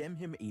to condemn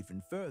him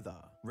even further,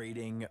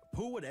 reading,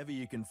 "Pull whatever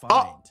you can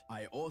find.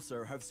 I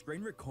also have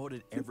screen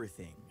recorded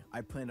everything.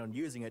 I plan on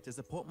using it to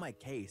support my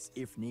case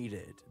if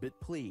needed, but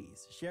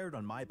please share it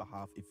on my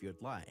behalf if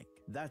you'd like.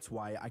 That's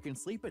why I can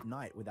sleep at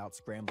night without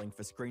scrambling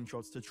for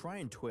screenshots to try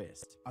and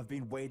twist. I've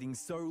been waiting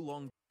so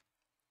long."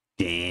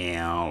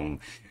 Damn,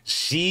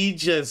 she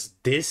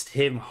just dissed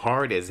him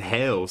hard as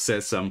hell.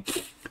 Says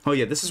oh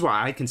yeah, this is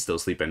why I can still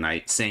sleep at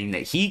night, saying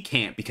that he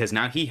can't because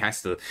now he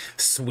has to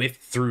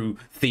swift through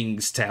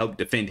things to help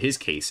defend his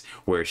case,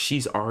 where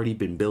she's already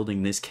been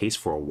building this case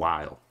for a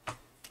while.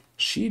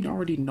 She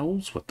already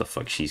knows what the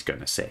fuck she's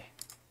gonna say.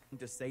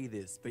 To say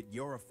this, but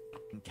you're a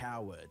f***ing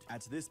coward.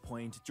 At this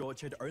point, George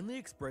had only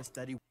expressed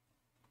that he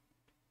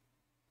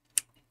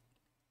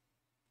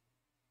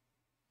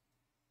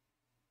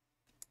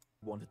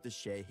wanted to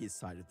share his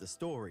side of the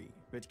story,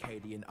 but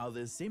Katie and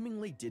others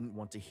seemingly didn't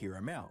want to hear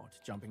him out,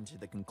 jumping to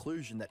the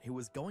conclusion that he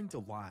was going to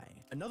lie.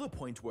 Another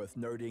point worth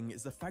noting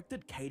is the fact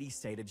that Katie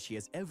stated she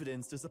has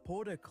evidence to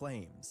support her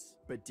claims,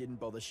 but didn't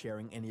bother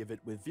sharing any of it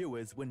with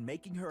viewers when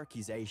making her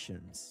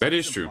accusations. That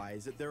is This true.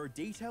 implies that there are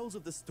details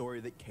of the story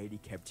that Katie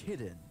kept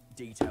hidden,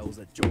 details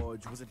that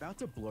George was about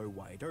to blow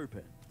wide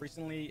open.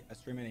 Recently, a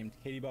streamer named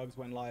Katiebugs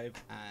went live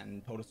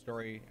and told a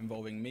story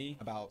involving me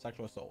about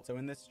sexual assault. So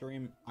in this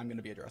stream, I'm going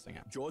to be addressing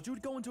it. George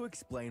would go on to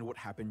explain what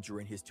happened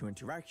during his two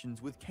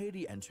interactions with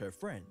Katie and her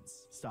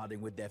friends, starting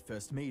with their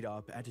first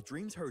meetup at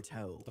Dream's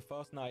hotel. The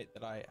first night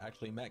that I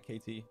actually met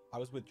Katie, I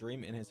was with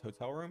Dream in his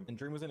hotel room, and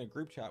Dream was in a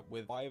group chat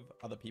with 5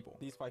 other people.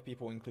 These 5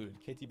 people included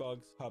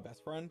Katiebugs, her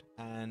best friend,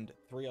 and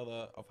 3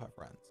 other of her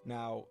friends.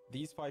 Now,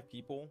 these 5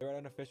 people, they're at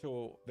an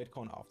official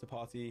VidCon after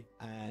party,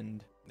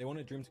 and they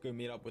wanted Dream to go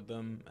meet up with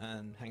them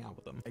and hang out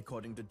with them.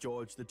 According to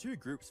George, the two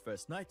groups'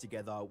 first night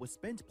together was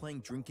spent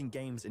playing drinking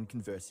games and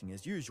conversing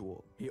as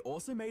usual. He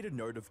also made a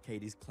note of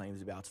Katie's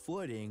claims about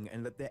flirting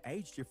and that their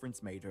age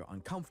difference made her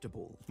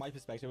uncomfortable. My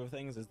perspective of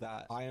things is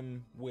that I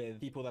am with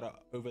people that are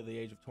over the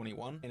age of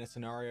 21 in a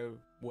scenario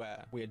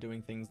where we are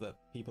doing things that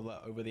people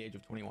that are over the age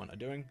of 21 are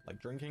doing, like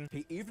drinking.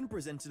 He even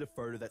presented a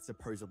photo that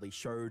supposedly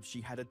showed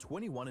she had a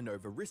 21 and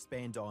over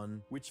wristband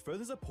on, which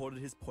further supported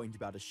his point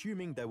about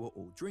assuming they were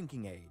all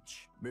drinking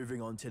age.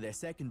 Moving on to their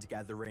second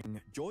gathering,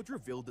 George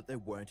revealed that there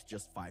weren't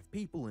just 5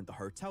 people in the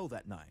hotel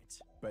that night,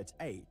 but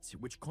 8,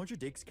 which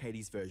contradicts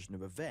Katie's version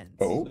of events.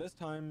 Oh. So this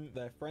time,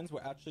 their friends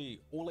were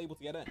actually all able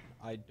to get in.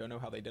 I don't know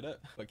how they did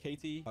it, but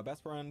Katie, her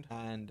best friend,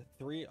 and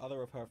 3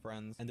 other of her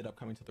friends ended up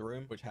coming to the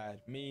room, which had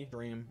me,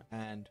 Dream,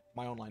 and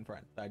my online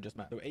friend that I just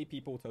met. So 8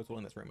 people total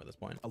in this room at this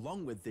point.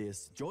 Along with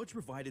this, George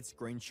provided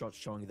screenshots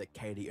showing that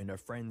Katie and her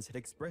friends had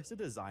expressed a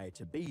desire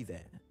to be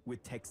there,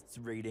 with texts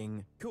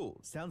reading, "Cool,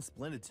 sounds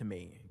splendid to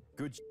me.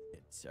 Good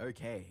shit,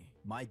 okay.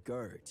 My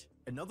goat."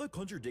 Another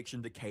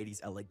contradiction to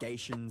Katie's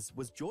allegations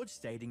was George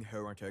stating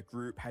her and her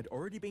group had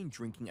already been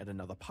drinking at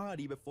another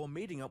party before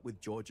meeting up with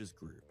George's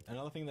group.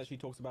 Another thing that she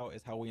talks about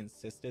is how we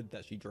insisted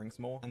that she drinks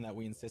more and that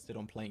we insisted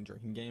on playing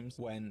drinking games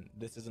when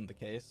this isn't the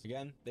case.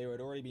 Again, they had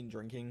already been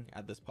drinking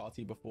at this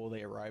party before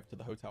they arrived to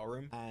the hotel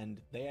room,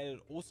 and they had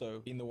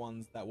also been the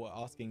ones that were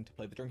asking to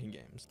play the drinking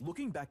games.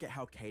 Looking back at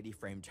how Katie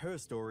framed her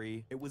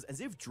story, it was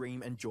as if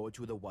Dream and George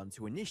were the ones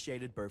who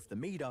initiated both the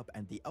meetup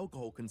and the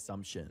alcohol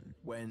consumption,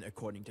 when,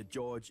 according to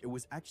George, it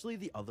was actually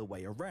the other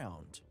way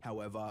around.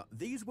 However,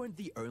 these weren't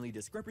the only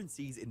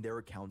discrepancies in their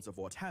accounts of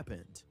what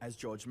happened, as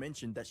George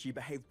mentioned that she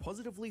behaved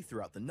positively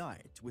throughout the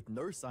night, with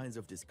no signs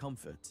of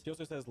discomfort. She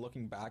also says,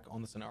 looking back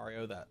on the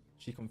scenario, that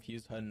she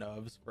confused her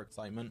nerves for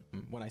excitement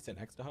when I sit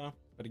next to her.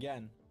 But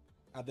again,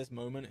 At this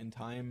moment in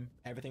time,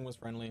 everything was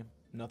friendly.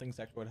 Nothing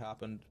sexual had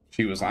happened.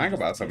 She was I lying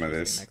just about some of literally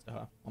this. sitting next to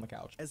her on the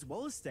couch. As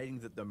well as stating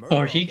that the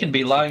Or he could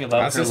be lying I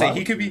about was her gonna say lying.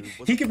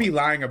 he could be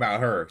lying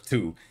about her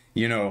too.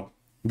 You know,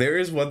 there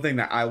is one thing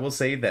that I will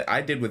say that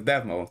I did with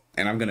Bevmo,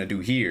 and I'm gonna do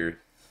here.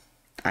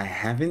 I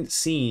haven't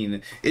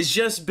seen. It's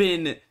just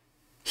been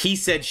he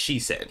said, she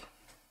said,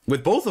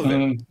 with both of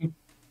them.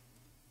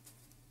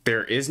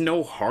 There is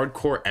no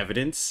hardcore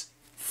evidence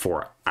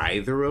for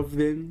either of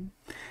them.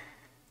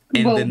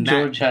 And well, then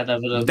George had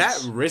evidence.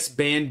 that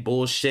wristband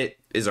bullshit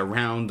is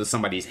around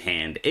somebody's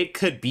hand. It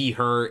could be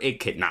her. It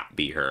could not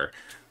be her.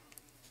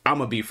 I'm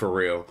gonna be for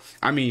real.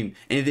 I mean,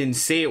 and then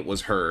say it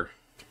was her.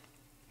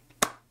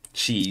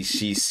 She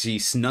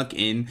snuck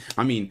in.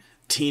 I mean,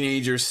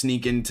 teenagers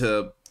sneak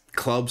into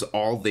clubs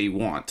all they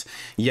want.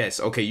 Yes,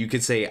 okay, you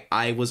could say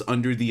I was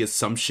under the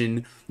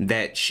assumption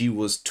that she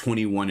was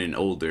 21 and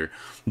older.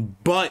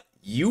 But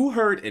you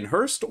heard in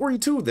her story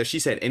too that she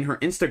said in her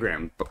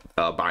Instagram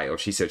bio,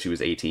 she said she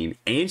was 18,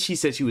 and she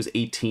said she was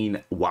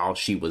 18 while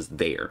she was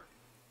there.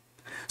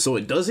 So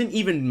it doesn't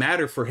even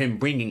matter for him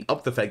bringing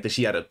up the fact that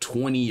she had a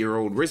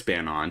 20-year-old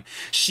wristband on.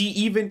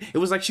 It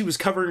was like she was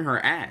covering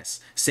her ass,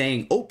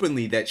 saying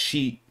openly that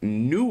she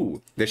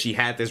knew that she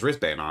had this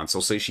wristband on. So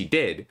say she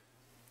did.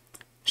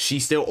 She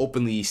still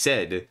openly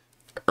said,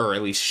 or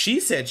at least she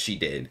said she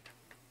did,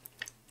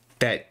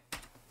 that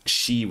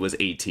she was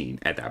 18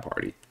 at that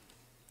party.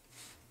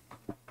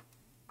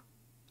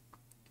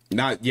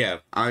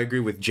 I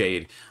agree with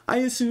Jade. I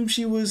assume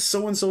she was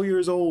so-and-so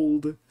years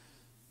old.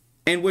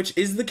 And which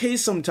is the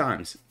case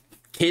sometimes.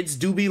 Kids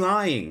do be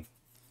lying.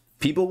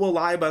 People will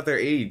lie about their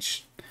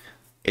age.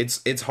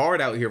 It's hard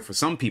out here for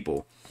some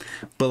people.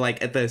 But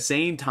like at the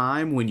same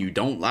time, when you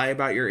don't lie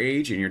about your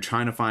age and you're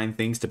trying to find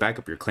things to back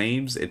up your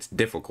claims, it's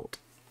difficult.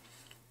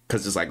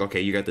 Because it's like,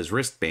 okay, you got this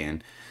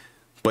wristband.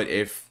 But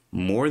if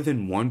more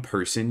than one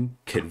person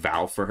could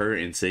vouch for her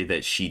and say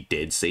that she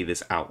did say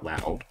this out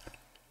loud.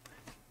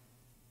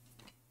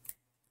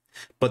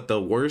 But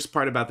the worst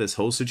part about this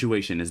whole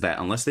situation is that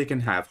unless they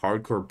can have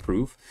hardcore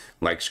proof,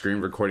 like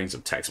screen recordings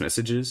of text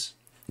messages,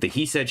 the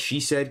he said, she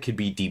said could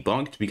be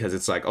debunked because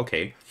it's like,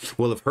 okay,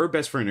 well, if her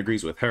best friend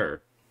agrees with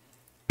her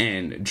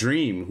and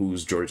Dream,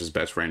 who's George's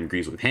best friend,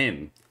 agrees with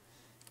him,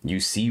 you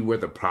see where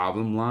the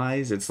problem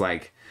lies. It's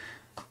like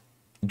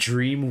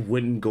Dream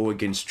wouldn't go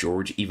against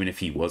George even if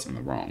he was in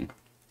the wrong.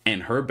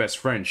 And her best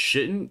friend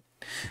shouldn't.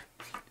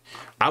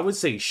 I would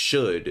say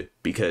should,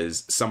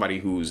 because somebody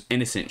who's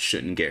innocent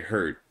shouldn't get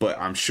hurt, but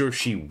I'm sure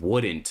she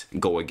wouldn't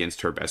go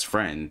against her best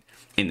friend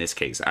in this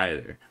case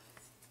either,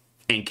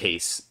 in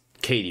case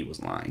Katie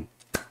was lying.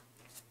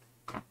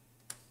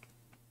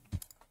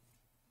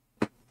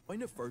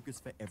 Point of focus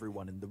for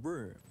everyone in the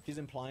room. She's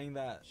implying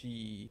that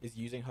she is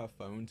using her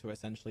phone to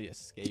essentially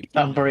escape.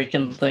 I'm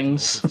breaking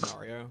things.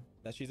 Scenario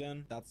that she's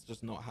in. That's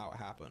just not how it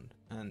happened,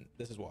 and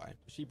this is why.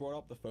 She brought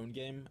up the phone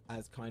game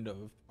as kind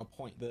of a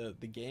point. The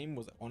game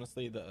was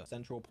honestly the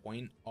central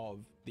point of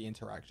the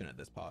interaction at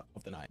this part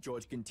of the night.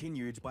 George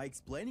continued by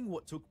explaining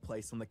what took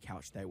place on the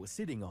couch they were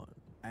sitting on,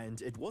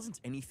 and it wasn't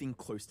anything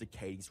close to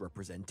Katie's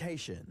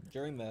representation.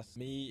 During this,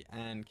 me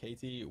and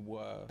Katie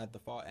were at the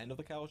far end of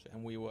the couch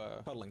and we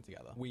were cuddling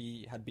together.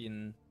 We had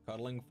been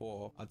cuddling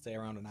for, I'd say,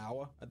 around an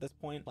hour at this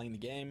point, playing the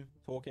game,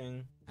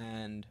 talking,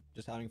 and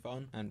just having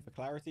fun. And for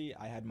clarity,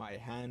 I had my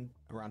hand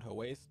around her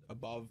waist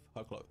above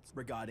her clothes.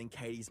 Regarding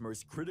Katie's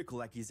most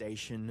critical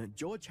accusation,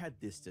 George had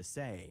this to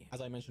say.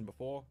 As I mentioned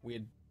before, we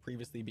had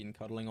previously been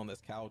cuddling on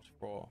this couch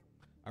for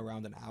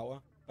around an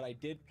hour, but I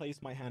did place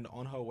my hand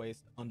on her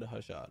waist under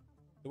her shirt.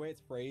 The way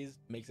it's phrased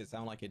makes it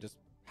sound like it just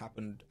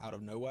happened out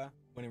of nowhere,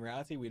 when in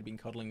reality we had been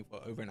cuddling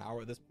for over an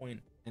hour at this point,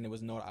 and it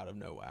was not out of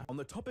nowhere. On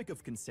the topic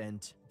of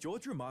consent,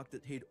 George remarked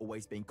that he'd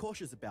always been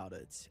cautious about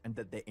it, and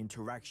that their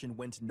interaction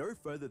went no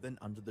further than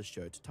under the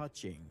shirt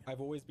touching.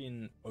 I've always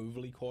been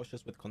overly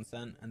cautious with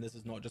consent, and this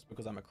is not just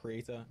because I'm a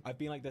creator. I've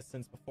been like this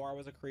since before I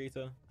was a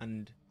creator,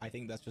 and I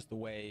think that's just the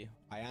way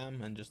I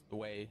am and just the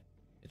way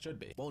it should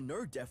be. While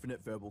no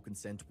definite verbal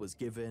consent was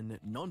given,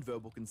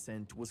 non-verbal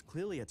consent was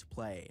clearly at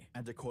play,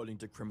 and according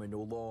to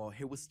criminal law,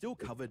 he was still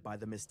covered by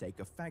the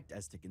mistake of fact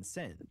as to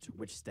consent,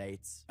 which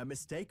states, a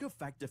mistake of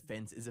fact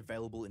defense is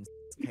available in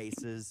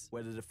cases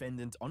where the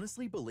defendant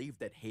honestly believed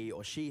that he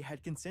or she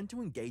had consent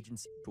to engage in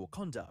sexual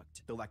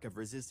conduct. The lack of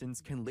resistance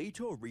can lead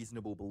to a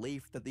reasonable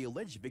belief that the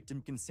alleged victim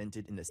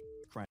consented in a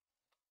crime.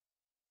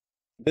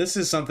 This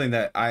is something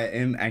that I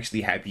am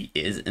actually happy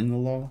is in the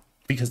law,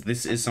 because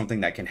this is something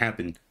that can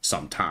happen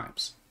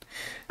sometimes.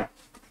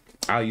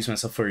 I'll use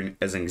myself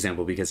as an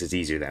example because it's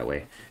easier that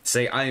way.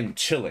 Say I am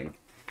chilling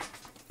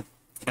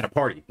at a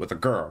party with a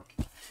girl,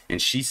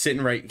 and she's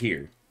sitting right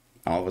here.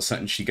 All of a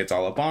sudden, she gets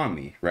all up on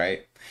me,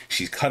 right?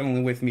 She's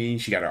cuddling with me.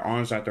 She got her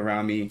arms wrapped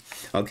around me.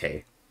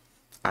 Okay,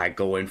 I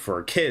go in for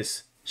a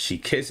kiss. She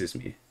kisses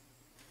me.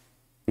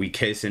 We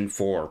kissing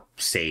for,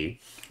 say,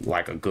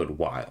 like a good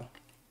while.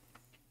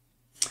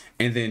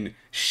 And then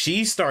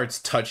she starts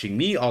touching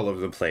me all over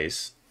the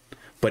place.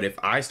 But if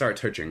I start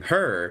touching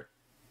her,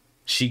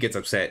 she gets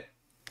upset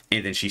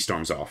and then she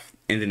storms off.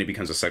 And then it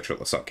becomes a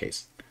sexual assault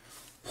case.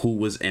 who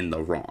was in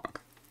the wrong.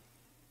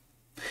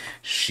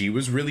 She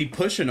was really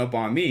pushing up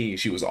on me.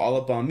 She was all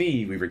up on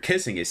me. We were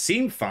kissing. It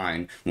seemed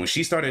fine. When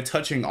she started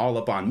touching all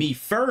up on me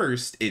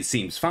first, it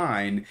seems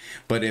fine.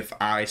 But if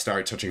I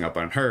start touching up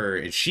on her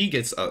and she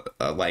gets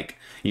like,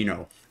 you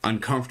know,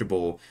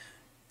 uncomfortable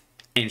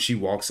and she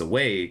walks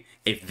away,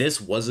 if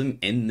this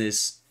wasn't in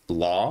this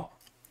law,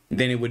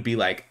 then it would be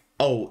like,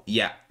 oh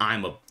yeah,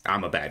 I'm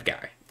a bad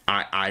guy.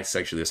 I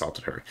sexually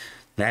assaulted her.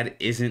 That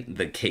isn't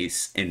the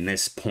case in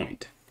this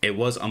point. It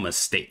was a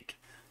mistake.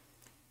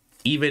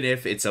 Even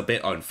if it's a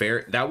bit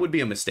unfair, that would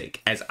be a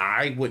mistake, as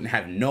I wouldn't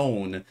have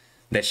known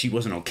that she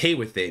wasn't okay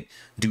with it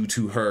due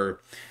to her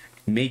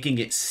making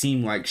it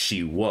seem like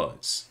she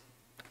was.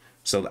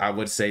 So I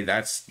would say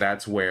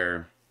that's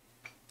where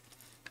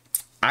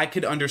I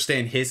could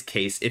understand his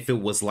case if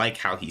it was like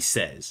how he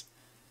says,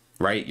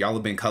 right? Y'all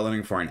have been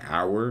coloring for an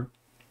hour.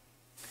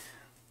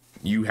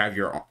 You have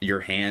your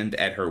hand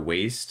at her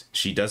waist.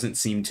 She doesn't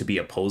seem to be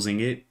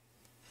opposing it,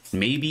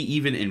 maybe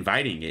even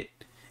inviting it.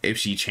 If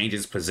she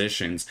changes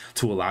positions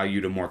to allow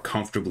you to more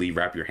comfortably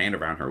wrap your hand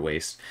around her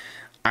waist,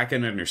 I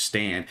can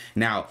understand.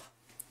 Now,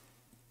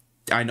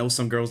 I know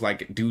some girls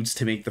like dudes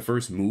to make the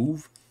first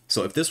move.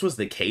 So if this was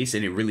the case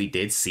and it really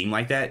did seem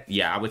like that,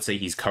 yeah, I would say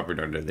he's covered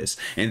under this.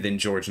 And then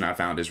George Not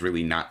Found is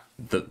really not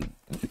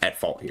at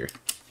fault here.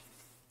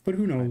 But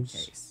who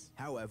knows?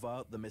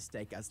 However, the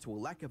mistake as to a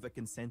lack of a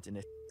consent in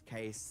a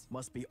case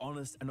must be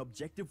honest and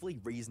objectively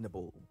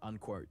reasonable,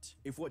 unquote.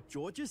 If what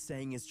George is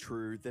saying is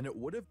true, then it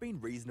would have been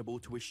reasonable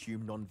to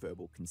assume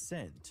non-verbal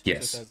consent.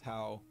 Yes. So it says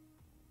how,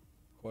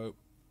 quote,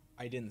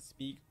 I didn't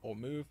speak or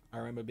move. I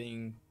remember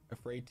being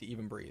afraid to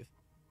even breathe.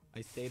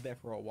 I stayed there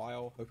for a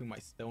while, hoping my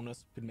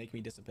stillness could make me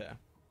disappear.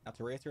 Now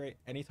to reiterate,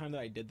 anytime that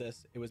I did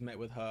this, it was met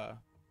with her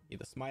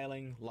either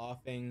smiling,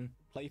 laughing,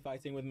 play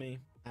fighting with me,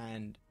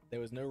 and there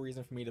was no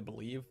reason for me to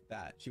believe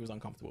that she was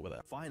uncomfortable with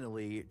it.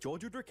 Finally,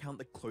 George would recount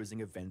the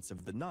closing events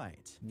of the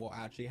night. What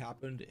actually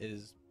happened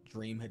is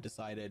Dream had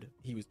decided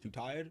he was too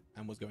tired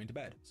and was going to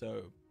bed.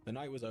 So the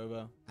night was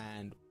over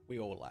and we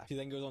all left. She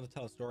then goes on to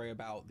tell a story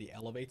about the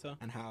elevator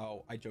and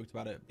how I joked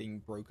about it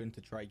being broken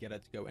to try get her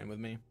to go in with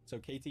me. So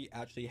Katie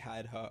actually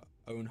had her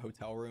own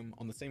hotel room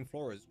on the same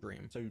floor as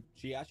Dream. So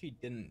she actually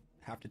didn't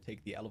have to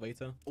take the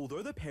elevator.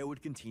 Although the pair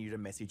would continue to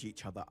message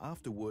each other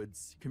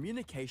afterwards,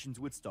 communications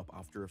would stop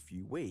after a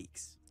few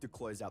weeks. To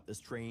close out the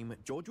stream,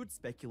 George would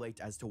speculate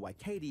as to why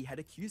Katie had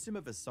accused him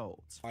of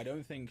assault. I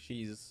don't think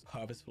she's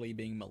purposefully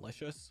being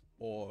malicious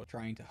or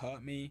trying to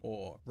hurt me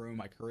or ruin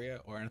my career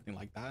or anything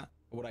like that.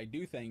 What I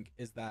do think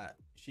is that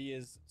she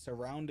is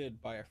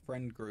surrounded by a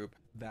friend group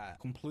that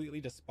completely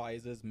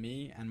despises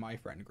me and my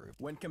friend group.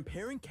 When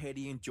comparing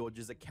Katie and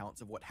George's accounts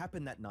of what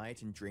happened that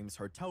night in Dream's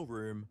hotel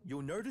room,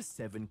 you'll notice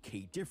 7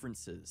 key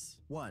differences.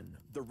 1.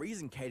 The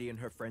reason Katie and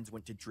her friends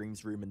went to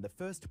Dream's room in the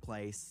first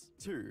place.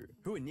 2.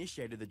 Who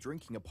initiated the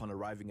drinking upon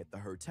arriving at the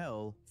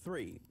hotel.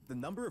 3. The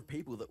number of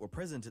people that were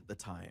present at the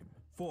time.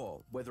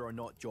 4. Whether or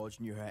not George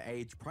knew her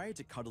age prior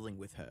to cuddling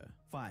with her.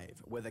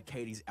 5. Whether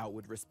Katie's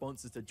outward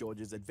responses to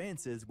George's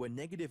advances were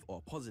negative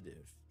or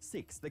positive.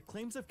 6. The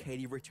claims of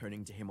Katie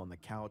returning to him on the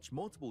couch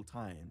multiple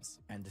times.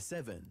 And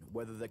 7.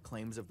 Whether the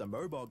claims of the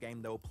mobile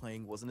game they were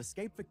playing was an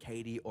escape for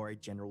Katie or a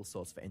general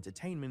source for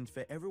entertainment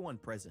for everyone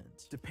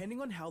present.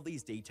 Depending on how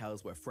these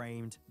details were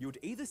framed, you'd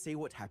either see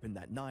what happened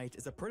that night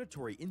as a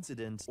predatory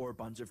incident or a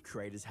bunch of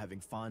creators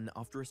having fun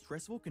after a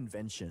stressful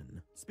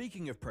convention.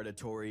 Speaking of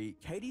predatory,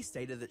 Katie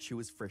stated that she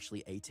was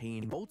freshly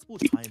 18 multiple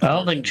times. I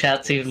don't think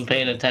chat's even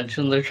paying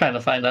attention. They're trying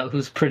to find out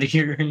who's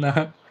prettier or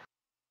not.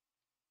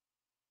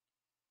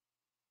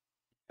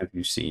 Have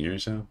you seen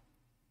yourself?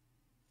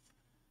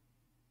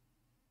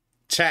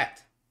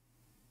 Chat.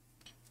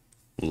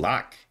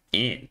 Lock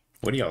in.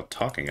 What are y'all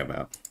talking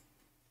about?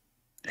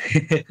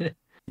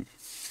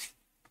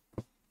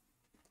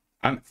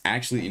 I'm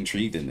actually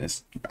intrigued in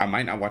this. I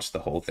might not watch the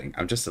whole thing.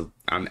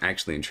 I'm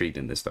actually intrigued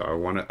in this though. I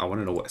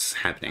wanna know what's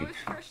happening.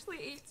 I was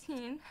freshly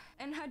 18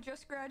 and had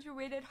just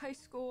graduated high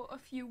school a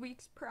few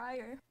weeks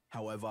prior.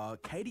 However,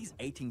 Katie's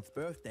 18th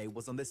birthday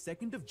was on the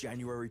 2nd of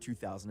January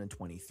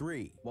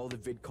 2023, while the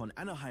VidCon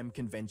Anaheim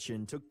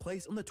convention took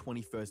place on the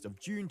 21st of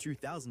June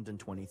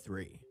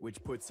 2023,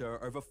 which puts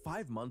her over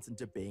 5 months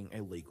into being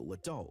a legal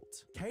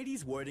adult.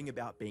 Katie's wording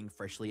about being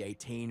freshly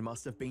 18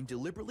 must have been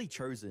deliberately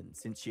chosen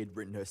since she had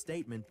written her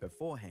statement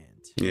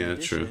beforehand. Yeah, In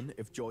addition, true.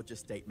 if George's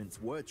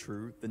statements were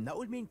true, then that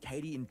would mean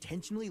Katie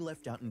intentionally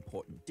left out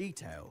important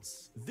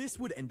details. This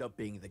would end up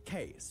being the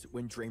case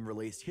when Dream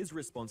released his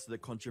response to the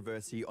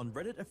controversy on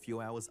Reddit a few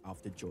hours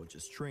after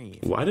George's stream.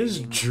 Why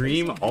does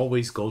Dream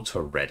always go to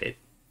Reddit?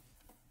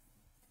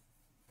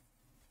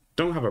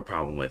 Don't have a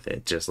problem with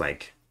it. Just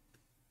like,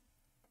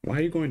 why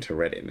are you going to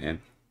Reddit,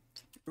 man?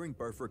 hearing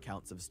both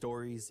recounts of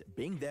stories,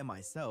 being there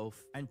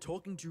myself, and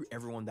talking to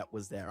everyone that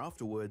was there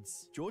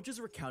afterwards, George's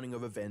recounting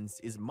of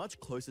events is much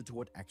closer to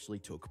what actually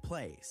took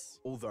place.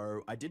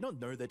 Although, I did not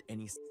know that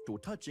any sexual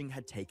touching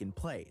had taken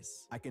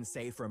place. I can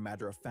say for a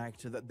matter of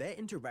fact that their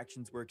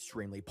interactions were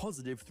extremely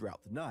positive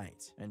throughout the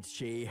night, and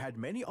she had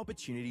many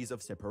opportunities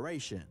of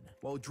separation.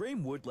 While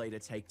Dream would later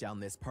take down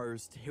this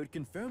post, he would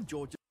confirm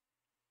George.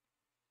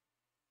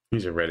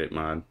 He's a Reddit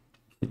mod.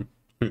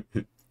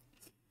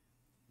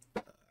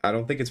 I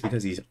don't think it's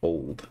because he's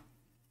old.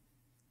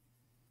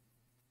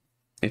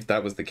 If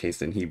that was the case,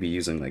 then he'd be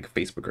using like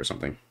Facebook or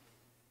something.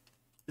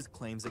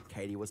 Claims that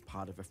Katie was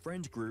part of a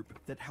friend group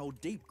that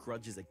held deep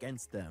grudges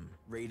against them.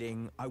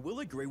 Reading, I will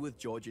agree with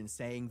George in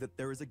saying that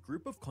there is a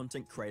group of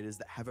content creators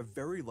that have a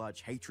very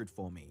large hatred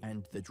for me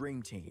and the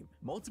Dream Team.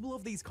 Multiple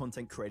of these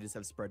content creators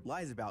have spread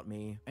lies about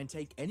me and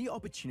take any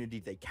opportunity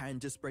they can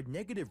to spread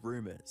negative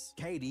rumors.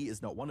 Katie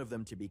is not one of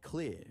them, to be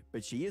clear,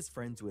 but she is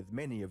friends with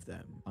many of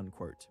them,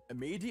 unquote.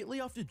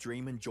 Immediately after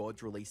Dream and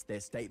George released their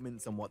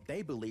statements on what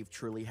they believe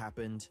truly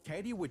happened,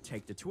 Katie would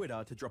take to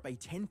Twitter to drop a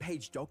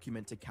 10-page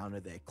document to counter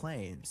their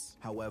claims.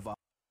 However,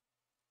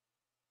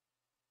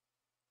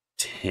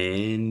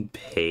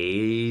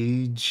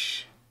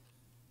 10-page.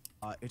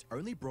 It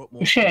only brought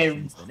more She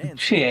questions than ain't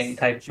answers.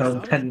 typed She no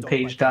started off by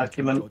 10-page counting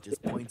document. George's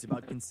point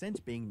about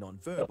consent being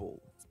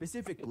non-verbal.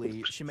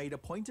 Specifically, she made a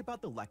point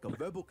about the lack of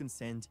verbal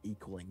consent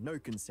equaling no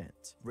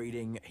consent.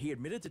 Reading, he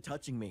admitted to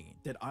touching me,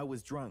 that I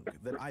was drunk,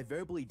 that I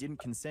verbally didn't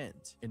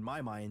consent. In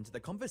my mind, the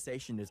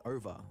conversation is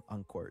over,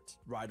 unquote.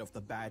 Right off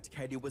the bat,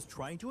 Katie was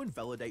trying to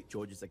invalidate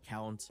George's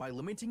account by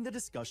limiting the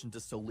discussion to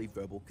solely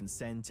verbal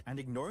consent and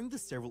ignoring the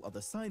several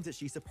other signs that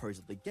she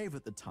supposedly gave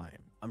at the time.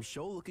 I'm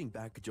sure looking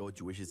back,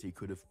 George wishes he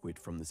could have quit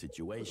from the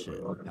situation.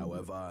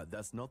 However,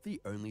 that's not the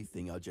only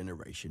thing our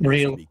generation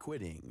Real. should be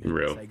quitting.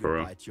 Real, Say for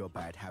real. goodbye to your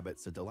bad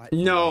habits to delight.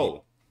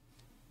 No!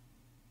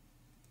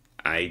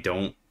 I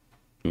don't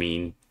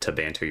mean to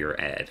banter your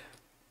ad.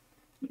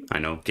 I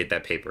know, get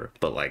that paper,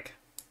 but like,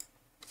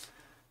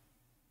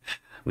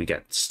 we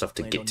got stuff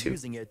to Planned get on to.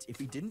 using it if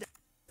he didn't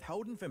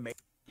hold information.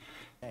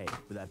 Hey,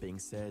 with that being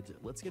said,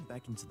 let's get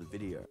back into the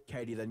video.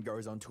 Katie then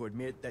goes on to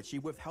admit that she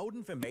withheld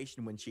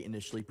information when she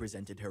initially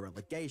presented her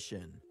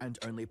allegation, and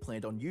only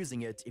planned on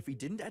using it if he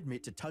didn't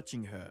admit to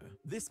touching her.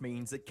 This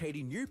means that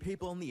Katie knew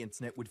people on the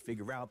internet would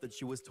figure out that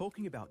she was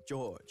talking about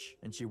George,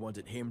 and she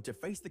wanted him to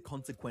face the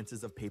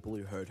consequences of people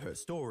who heard her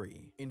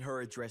story. In her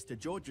address to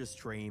George's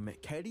stream,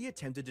 Katie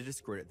attempted to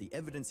discredit the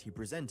evidence he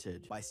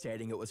presented by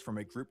stating it was from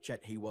a group chat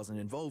he wasn't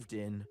involved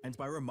in, and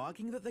by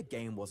remarking that the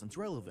game wasn't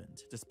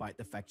relevant, despite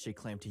the fact she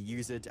claimed to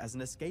use it as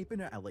an escape in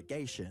her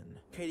allegation.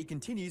 Katie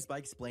continues by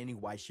explaining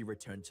why she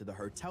returned to the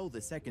hotel the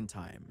second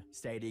time,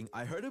 stating,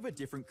 I heard of a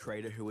different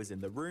creator who was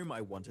in the room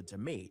I wanted to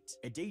meet,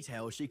 a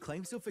detail she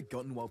claims to have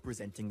forgotten while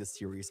presenting the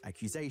serious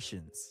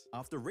accusations.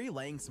 After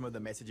relaying some of the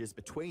messages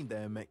between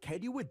them,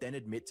 Katie would then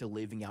admit to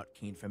leaving out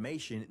key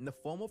information in the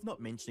form of not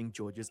mentioning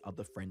George's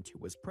other friend who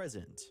was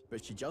present,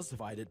 but she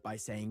justified it by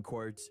saying,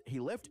 quote, he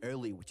left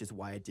early, which is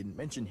why I didn't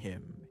mention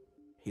him.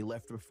 He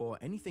left before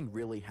anything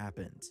really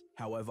happened.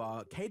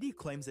 However, Katie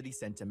claims that he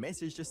sent a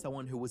message to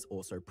someone who was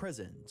also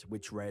present,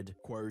 which read,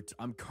 quote,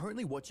 I'm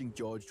currently watching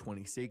George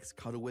 26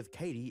 cuddle with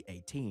Katie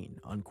 18,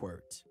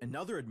 unquote.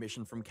 Another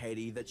admission from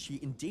Katie that she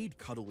indeed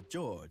cuddled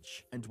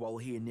George, and while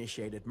he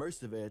initiated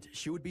most of it,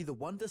 she would be the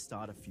one to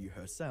start a few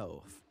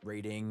herself.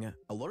 Reading,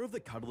 a lot of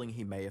the cuddling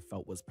he may have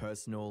felt was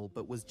personal,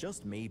 but was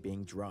just me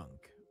being drunk.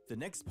 The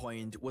next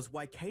point was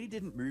why Katie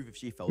didn't move if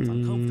she felt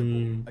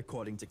uncomfortable.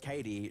 According to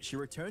Katie, she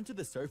returned to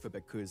the sofa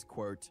because,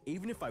 quote,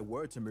 even if I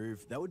were to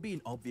move, that would be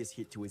an obvious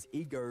hit to his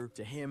ego,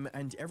 to him,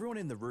 and everyone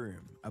in the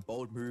room. A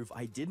bold move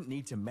I didn't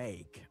need to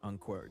make,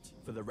 unquote.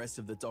 For the rest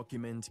of the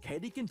document,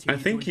 Katie continued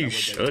I think to you invalidate-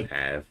 should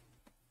have.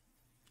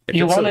 If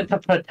You it's wanted to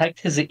protect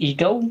his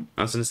ego?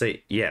 I was gonna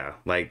say, yeah,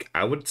 like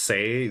I would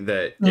say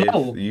that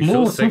No, if you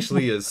feel move.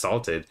 sexually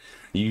assaulted,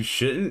 you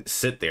shouldn't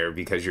sit there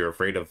because you're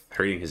afraid of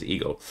hurting his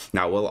ego.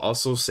 Now, we'll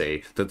also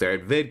say that they're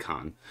at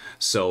VidCon,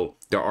 so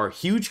there are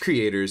huge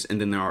creators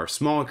and then there are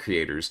small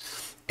creators,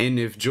 and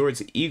if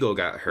George's ego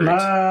got hurt,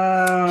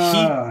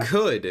 he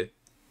could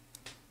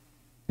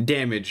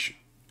damage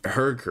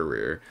her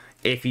career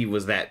if he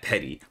was that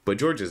petty, but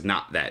George is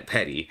not that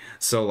petty,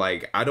 so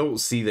like I don't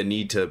see the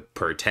need to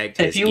protect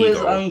his If you ego.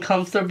 was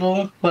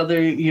uncomfortable,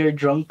 whether you're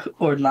drunk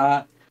or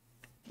not,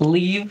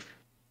 leave.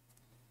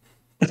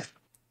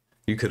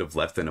 You could have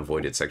left and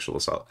avoided sexual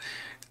assault.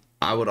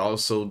 I would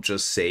also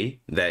just say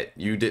that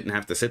you didn't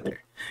have to sit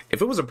there.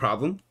 If it was a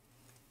problem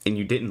and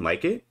you didn't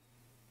like it,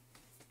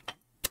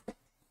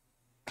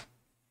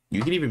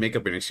 you can even make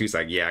up an excuse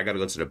like, yeah, I gotta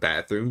go to the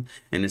bathroom,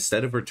 and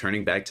instead of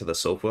returning back to the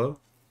sofa,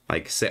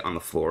 like sit on the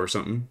floor or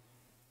something.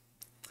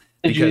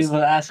 Did you Because-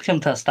 even ask him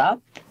to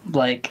stop?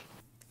 Like,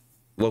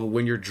 Well,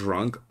 when you're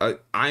drunk,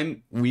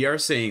 we are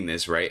saying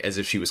this, right, as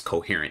if she was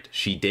coherent.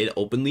 She did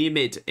openly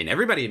admit, and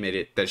everybody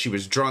admitted, that she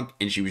was drunk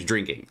and she was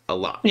drinking a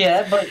lot.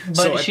 yeah, but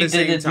So at she the did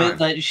same admit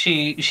time- that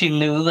she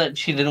knew that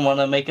she didn't want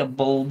to make a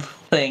bold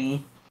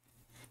thing.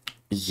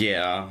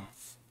 Yeah.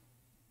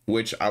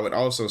 which I would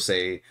also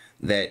say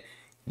that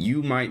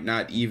you might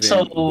not even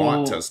So-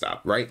 want to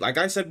stop, right? Like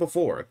I said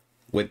before,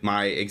 with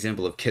my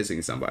example of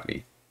kissing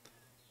somebody,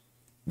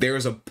 there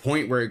is a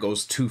point where it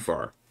goes too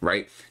far,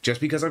 right?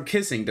 Just because I'm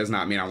kissing does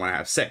not mean I want to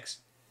have sex.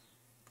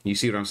 You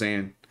see what I'm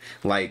saying?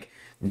 Like,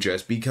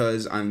 just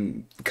because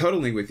I'm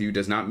cuddling with you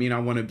does not mean I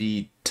want to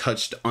be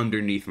touched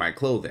underneath my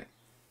clothing.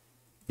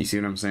 You see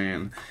what I'm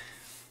saying?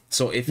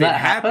 So if it That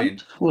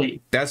happened,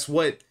 Wait. that's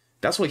what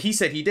he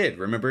said he did.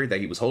 Remember that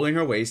he was holding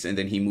her waist and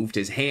then he moved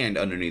his hand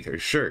underneath her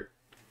shirt.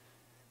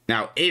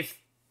 Now, if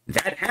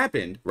that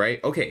happened,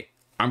 right? Okay,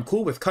 I'm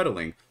cool with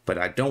cuddling, but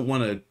I don't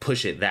want to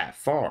push it that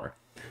far.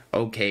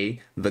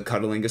 Okay, the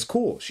cuddling is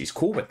cool. She's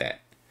cool with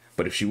that.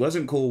 But if she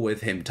wasn't cool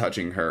with him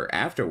touching her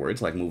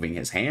afterwards, like moving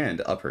his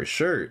hand up her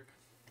shirt,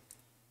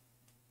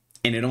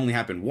 and it only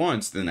happened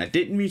once, then that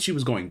didn't mean she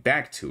was going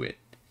back to it.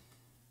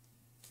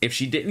 If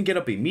she didn't get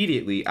up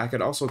immediately, I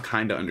could also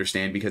kind of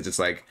understand, because it's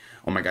like,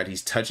 oh my God,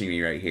 he's touching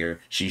me right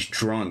here. She's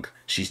drunk.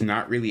 She's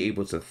not really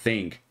able to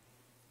think.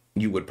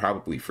 You would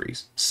probably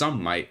freeze.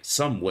 Some might,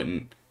 some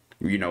wouldn't.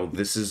 You know,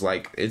 this is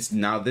like, this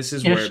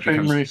is Your where it stream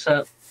becomes...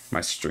 reset.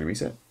 My stream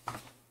reset?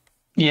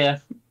 Yeah,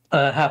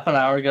 half an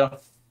hour ago.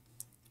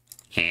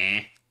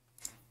 Heh.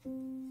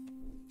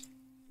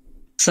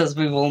 Says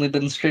we've only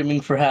been streaming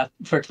for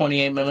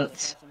 28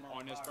 minutes.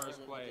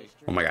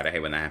 Oh my God, I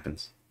hate when that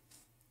happens.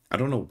 I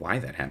don't know why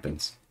that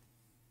happens.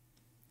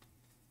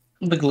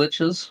 The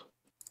glitches.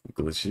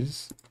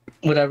 Glitches?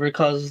 Whatever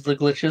causes the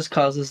glitches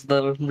causes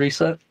the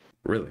reset.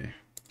 Really?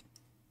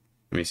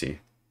 Let me see.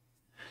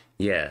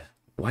 Yeah.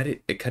 Why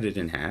did it cut it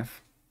in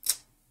half?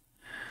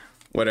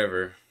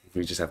 Whatever.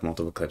 We just have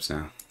multiple clips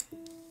now.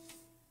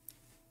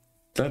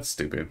 That's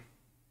stupid.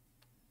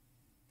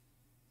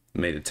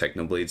 Made a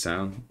Technoblade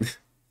sound.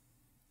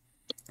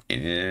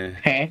 Yeah.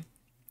 Hey.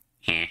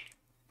 Heh.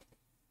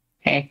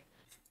 Hey.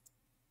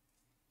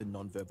 The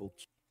nonverbal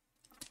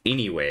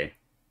Anyway,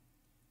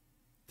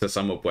 to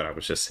sum up what I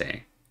was just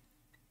saying,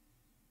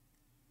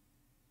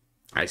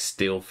 I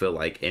still feel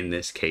like in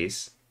this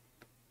case,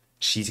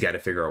 she's got to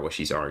figure out what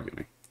she's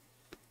arguing.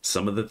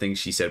 Some of the things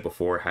she said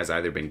before has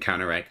either been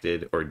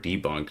counteracted or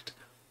debunked,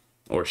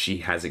 or she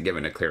hasn't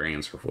given a clear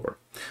answer for.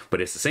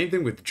 But it's the same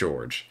thing with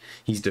George.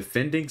 He's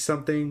defending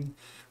something,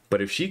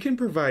 but if she can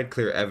provide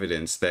clear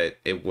evidence that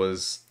it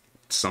was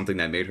something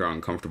that made her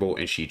uncomfortable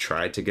and she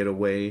tried to get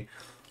away,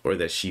 or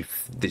that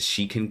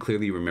she can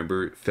clearly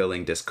remember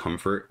feeling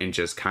discomfort and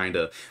just kind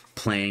of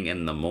playing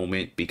in the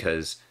moment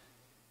because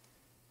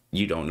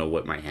you don't know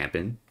what might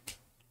happen,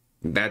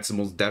 that's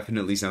most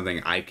definitely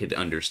something I could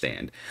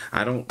understand.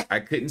 I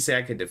couldn't say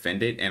I could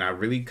defend it, and I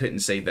really couldn't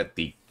say that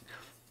the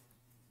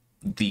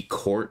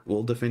court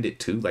will defend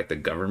it too, like the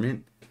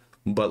government.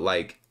 But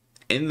like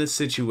in the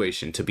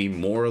situation, to be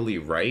morally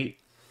right,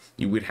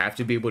 you would have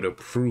to be able to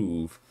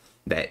prove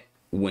that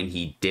when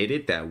he did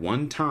it that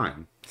one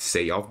time,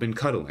 say y'all have been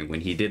cuddling,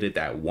 when he did it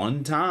that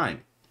one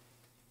time,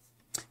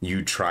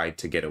 you tried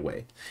to get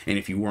away. And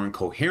if you weren't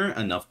coherent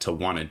enough to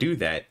want to do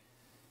that,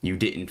 you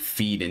didn't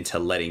feed into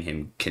letting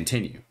him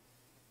continue.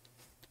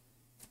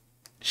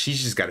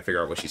 She's just got to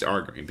figure out what she's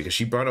arguing, because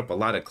she brought up a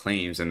lot of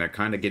claims and they're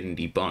kind of getting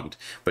debunked,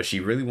 but she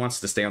really wants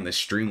to stay on this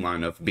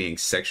streamline of being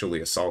sexually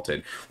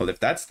assaulted. Well, if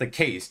that's the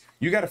case,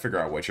 you got to figure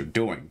out what you're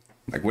doing.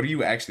 Like, what are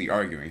you actually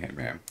arguing here,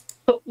 man?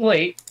 But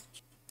wait,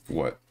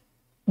 What?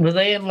 were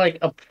they in like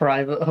a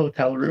private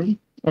hotel room,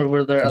 or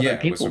were there other Yeah,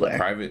 it was people a there?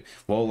 private.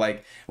 Well,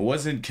 like, it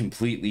wasn't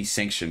completely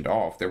sanctioned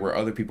off. There were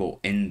other people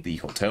in the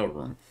hotel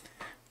room.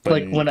 But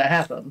Like when it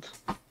happened.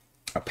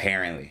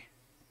 apparently.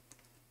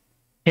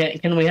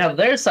 Can we have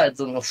their sides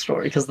of the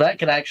story? Because that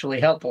could actually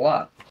help a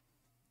lot.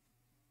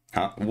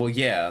 Huh? Well,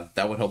 yeah,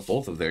 that would help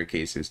both of their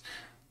cases.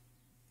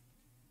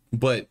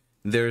 But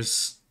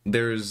there's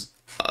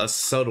a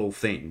subtle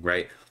thing,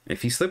 right?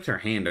 If he slipped her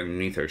hand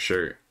underneath her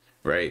shirt,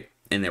 right,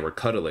 and they were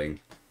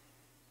cuddling,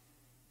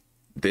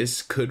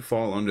 this could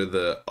fall under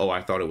the, oh,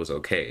 I thought it was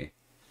okay.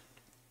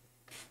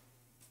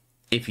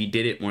 If he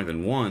did it more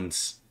than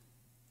once,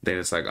 then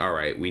it's like, all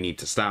right, we need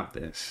to stop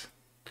this.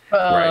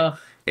 Right?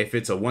 If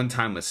it's a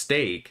one-time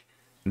mistake,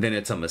 then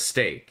it's a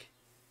mistake.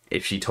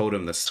 If she told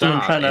him to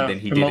stop and then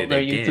he did it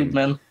again, YouTube,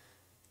 man.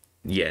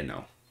 yeah,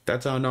 no.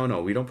 That's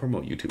no, we don't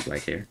promote YouTube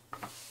like here.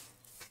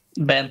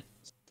 Ben.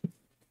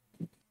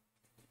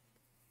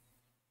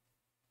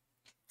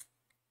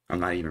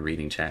 I'm not even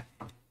reading chat.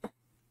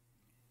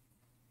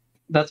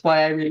 That's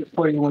why I read it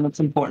for you when it's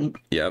important.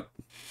 Yep.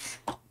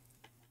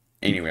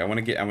 Anyway, I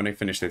want to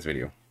finish this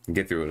video and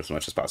get through it as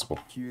much as possible.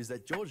 cues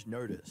that George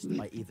noticed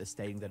by either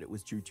stating that it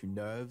was due to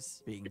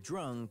nerves, being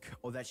drunk,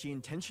 or that she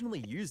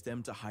intentionally used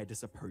them to hide a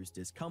supposed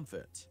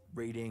discomfort.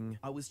 Reading,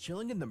 I was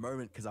chilling in the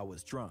moment because I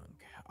was drunk.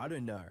 I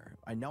don't know.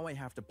 I know I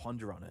have to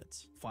ponder on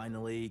it.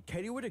 Finally,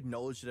 Katie would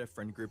acknowledge that her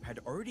friend group had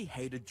already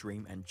hated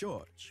Dream and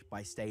George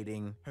by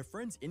stating, her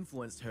friends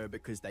influenced her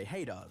because they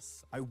hate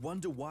us. I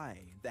wonder why.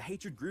 The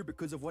hatred grew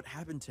because of what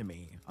happened to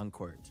me,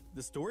 unquote.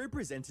 The story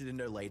presented in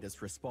her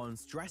latest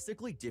response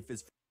drastically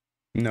differs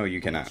No,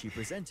 you cannot. She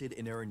presented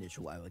in her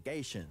initial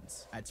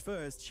allegations. At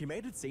first, she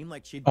made it seem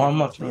like she'd Oh, I'm given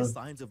not clear sure.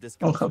 signs of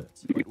discomfort,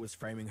 but was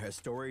framing her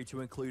story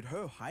to include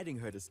her hiding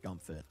her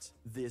discomfort.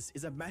 This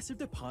is a massive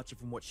departure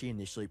from what she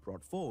initially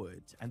brought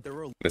forward, and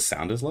there are The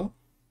sound is low?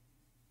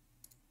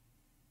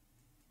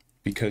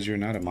 Because you're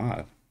not a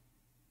mod.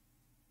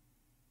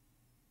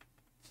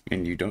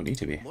 And you don't need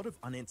to be. a lot of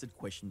unanswered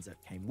questions that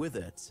came with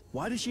it.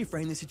 Why does she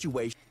frame the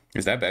situation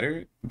Is that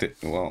better?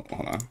 Well,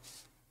 hold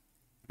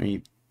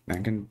on. I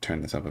can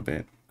turn this up a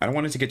bit. I don't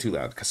want it to get too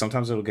loud, because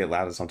sometimes it'll get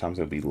loud and sometimes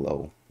it'll be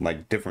low.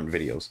 Like different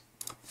videos.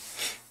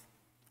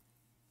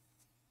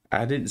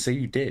 I didn't say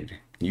you did.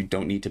 You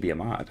don't need to be a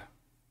mod.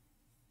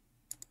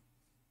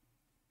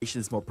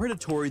 is more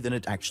predatory than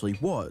it actually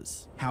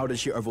was? How does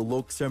she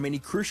overlook so many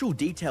crucial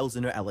details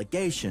in her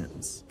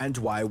allegations? And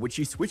why would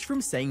she switch from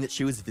saying that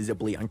she was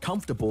visibly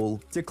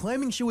uncomfortable to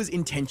claiming she was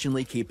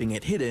intentionally keeping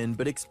it hidden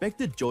but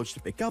expected George to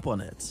pick up on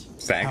it?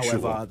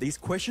 Factual. However, these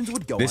questions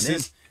would go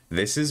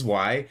This is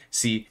why,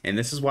 see, and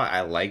this is why I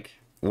like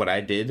what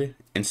I did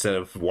instead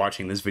of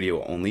watching this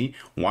video only.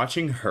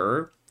 Watching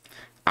her,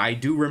 I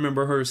do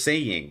remember her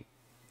saying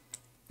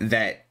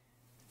that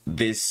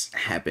this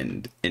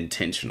happened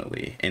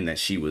intentionally and that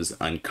she was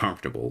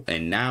uncomfortable.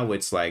 And now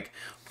it's like,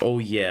 oh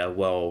yeah,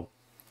 well,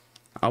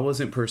 I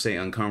wasn't per se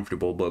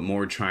uncomfortable, but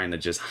more trying to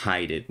just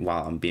hide it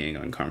while I'm being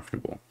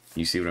uncomfortable.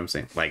 You see what I'm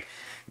saying? Like,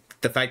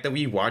 the fact that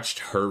we watched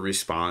her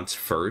response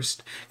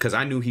first, because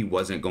I knew he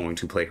wasn't going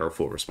to play her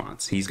full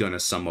response. He's going to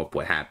sum up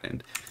what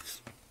happened.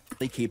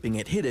 keeping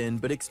it hidden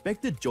but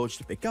expected George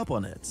to pick up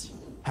on it.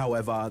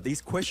 However,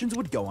 these questions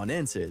would go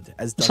unanswered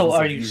as So dozens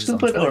are of you users on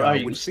stupid or Twitter are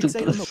you would fixate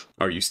on stupid?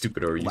 the Are you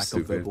stupid or are you lack of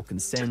stupid? verbal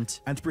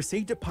consent and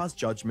proceed to pass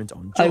judgment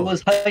on George. I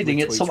was hiding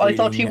with it, so tweets I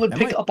thought he reading, would "Am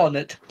pick I up on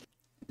it.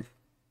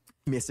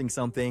 missing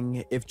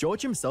something? If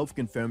George himself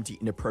confirmed he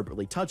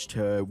inappropriately touched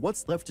her,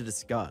 what's left to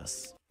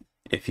discuss?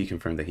 If he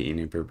confirmed that he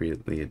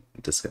inappropriately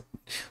discussed,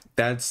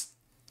 that's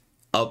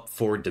up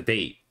for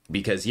debate.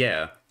 Because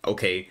yeah,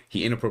 okay,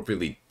 he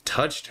inappropriately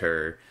touched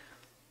her.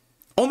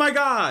 Oh my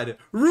god,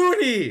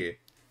 Rudy!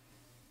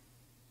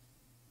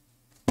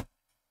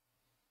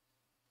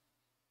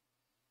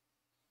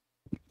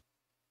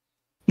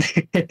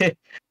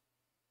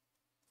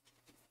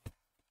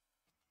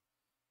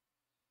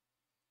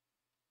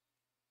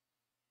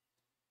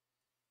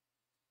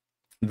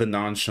 The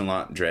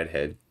nonchalant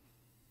dreadhead.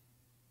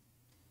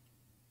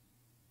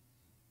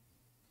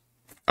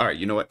 All right,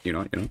 you know what? You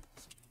know.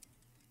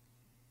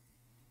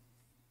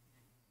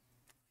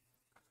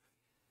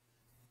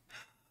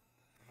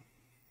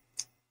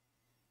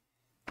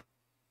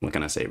 What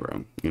can I say,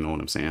 bro? You know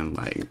what I'm saying?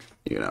 Like,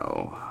 you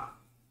know.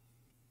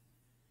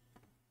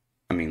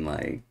 I mean,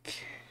 like,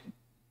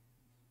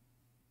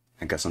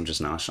 I guess I'm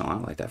just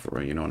nonchalant like that for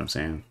real. You know what I'm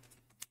saying?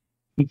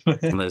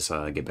 Let's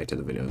get back to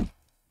the video.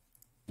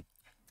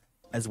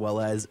 As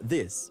well as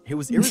this, he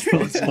was It's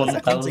irresponsible as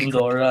a content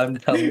 $1,000, I'm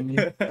telling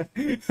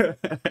you.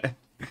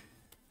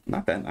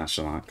 Not that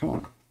nonchalant. Come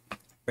on.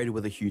 creator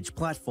with a huge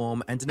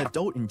platform and an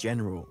adult in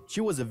general.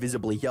 She was a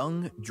visibly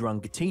young,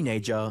 drunk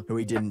teenager who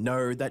he didn't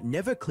know that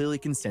never clearly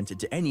consented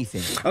to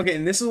anything. Okay,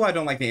 and this is why I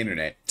don't like the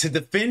internet. To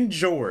defend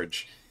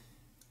George,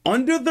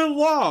 under the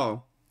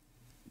law,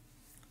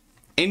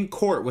 in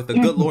court with a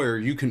good lawyer,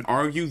 you can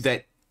argue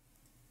that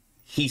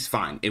he's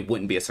fine. It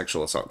wouldn't be a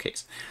sexual assault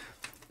case.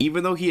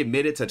 Even though he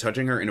admitted to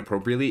touching her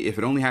inappropriately, if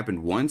it only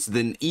happened once,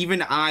 then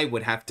even I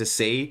would have to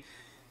say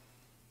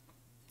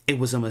it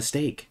was a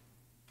mistake.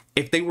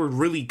 If they were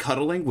really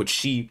cuddling, which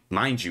she,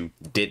 mind you,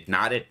 did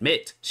not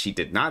admit. She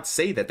did not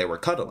say that they were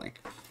cuddling.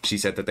 She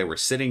said that they were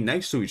sitting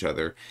next to each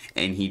other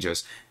and he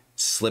just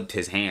slipped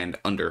his hand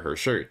under her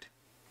shirt.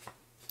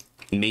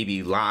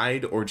 Maybe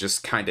lied or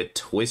just kind of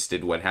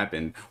twisted what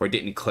happened or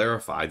didn't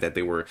clarify that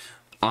they were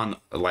on,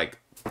 like,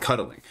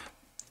 cuddling.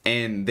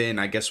 And then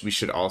I guess we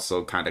should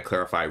also kind of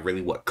clarify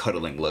really what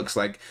cuddling looks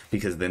like,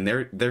 because then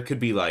there could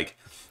be like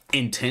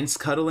intense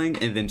cuddling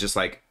and then just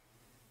like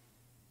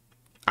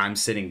I'm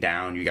sitting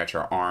down, you got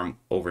your arm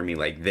over me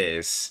like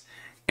this,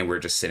 and we're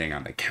just sitting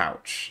on the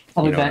couch.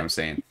 You know what I'm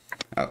saying?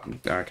 Oh,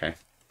 okay.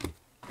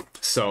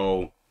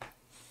 So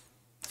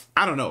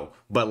I don't know,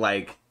 but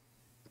like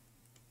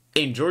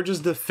in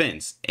George's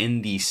defense,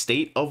 in the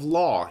state of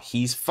law,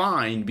 he's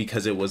fine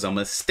because it was a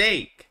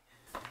mistake.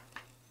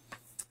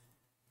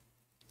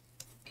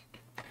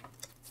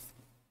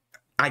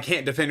 I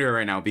can't defend her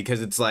right now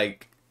because it's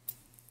like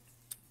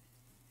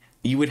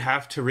you would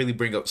have to really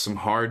bring up some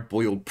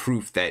hard-boiled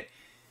proof that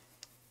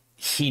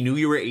he knew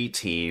you were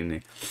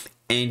 18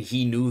 and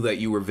he knew that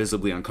you were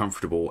visibly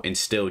uncomfortable and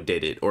still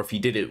did it. Or if he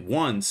did it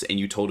once and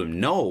you told him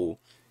no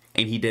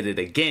and he did it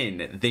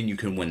again, then you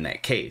can win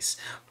that case.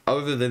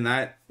 Other than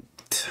that,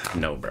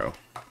 no, bro.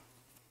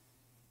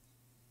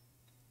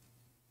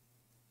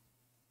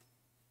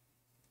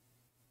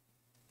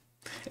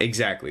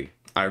 Exactly.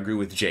 I agree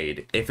with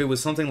Jade. If it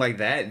was something like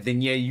that,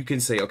 then yeah, you can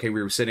say, okay,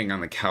 we were sitting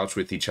on the couch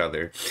with each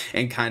other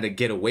and kind of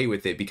get away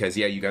with it because,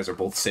 yeah, you guys are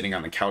both sitting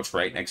on the couch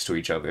right next to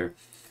each other.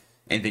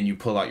 And then you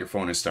pull out your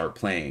phone and start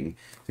playing.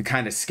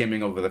 Kind of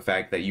skimming over the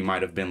fact that you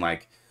might have been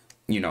like,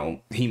 you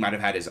know, he might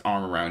have had his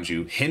arm around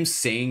you. Him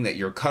saying that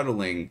you're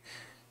cuddling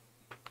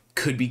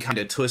could be kind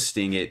of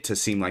twisting it to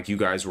seem like you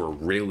guys were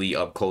really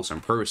up close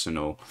and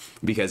personal,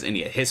 because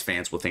any of his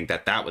fans will think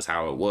that that was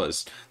how it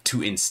was,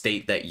 to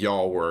instate that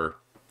y'all were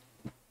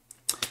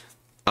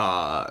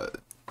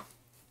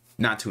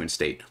not to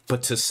instate,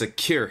 but to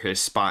secure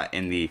his spot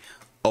in the,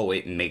 oh,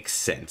 it makes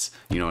sense,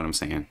 you know what I'm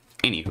saying?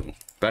 Anywho,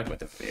 back with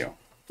the video.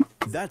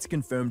 That's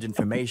confirmed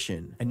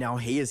information, and now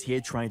he is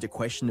here trying to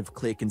question if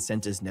clear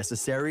consent is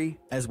necessary,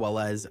 as well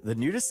as the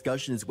new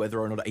discussion is whether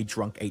or not a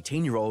drunk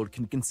 18-year-old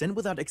can consent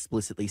without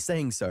explicitly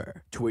saying so,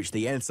 to which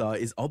the answer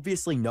is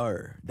obviously no,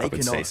 they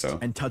would say cannot, so.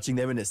 and touching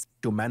them in a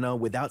sexual manner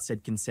without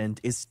said consent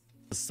is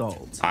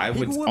assault. I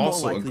would People were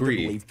also more likely agree.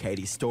 to believe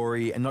Katie's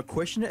story and not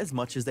question it as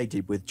much as they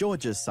did with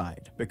George's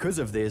side. Because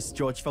of this,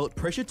 George felt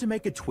pressured to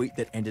make a tweet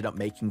that ended up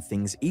making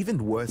things even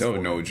worse. No,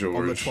 for no, him. George.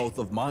 On the 12th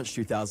of March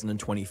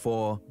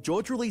 2024,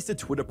 George released a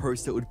Twitter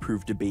post that would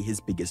prove to be his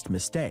biggest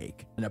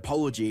mistake, an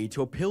apology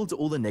to appeal to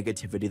all the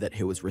negativity that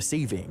he was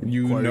receiving.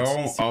 You Quote,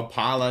 know,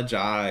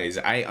 apologize.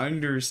 I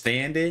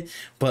understand it,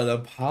 but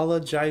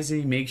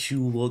apologizing makes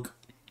you look,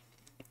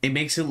 it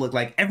makes it look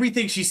like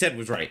everything she said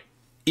was right,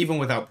 even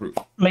without proof.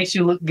 Makes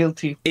you look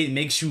guilty. It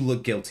makes you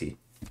look guilty.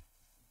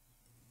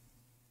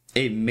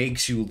 It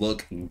makes you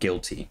look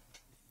guilty.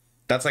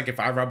 That's like if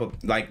I rob a,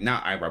 like,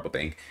 not I rob a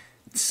bank.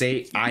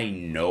 Say I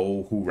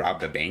know who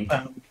robbed a bank,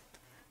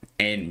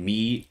 and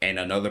me and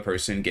another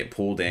person get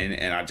pulled in,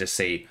 and I just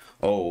say,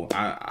 oh,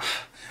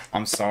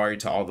 I'm sorry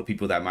to all the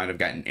people that might have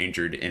gotten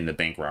injured in the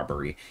bank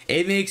robbery.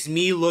 It makes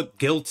me look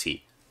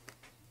guilty.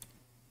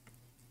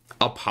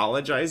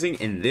 Apologizing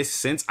in this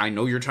sense, I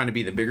know you're trying to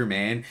be the bigger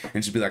man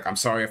and just be like, I'm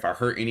sorry if I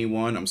hurt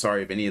anyone, I'm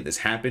sorry if any of this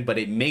happened, but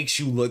it makes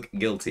you look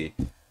guilty.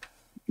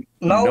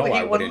 No, he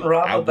I wouldn't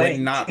rob a I bank.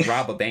 would not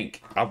rob a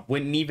bank. I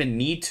wouldn't even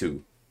need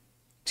to.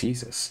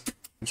 Jesus.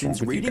 What's wrong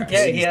Since with you reading guys?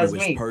 Yeah, he Katie's has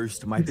newest me.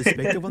 post, my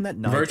perspective on that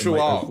night Virtual and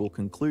my all. overall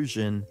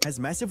conclusion has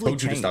massively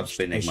Told you to stop changed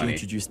spending as she money.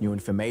 introduced new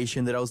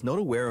information that I was not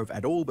aware of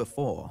at all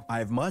before. I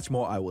have much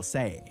more I will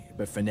say,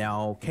 but for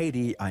now,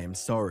 Katie, I am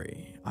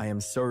sorry. I am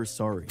so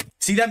sorry.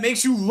 See, that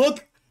makes you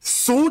look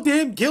so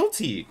damn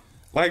guilty.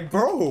 Like,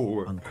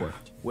 bro. Unquote.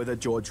 Whether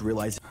George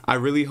realized I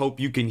really hope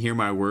you can hear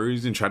my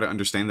words and try to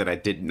understand that I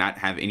did not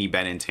have any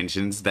bad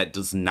intentions. That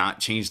does not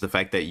change the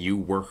fact that you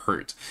were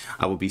hurt.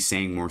 I will be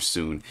saying more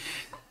soon.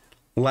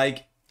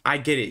 Like, I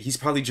get it. He's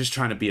probably just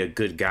trying to be a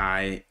good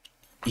guy.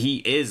 He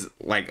is,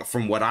 like,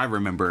 from what I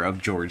remember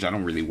of George, I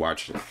don't really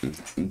watch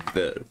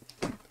the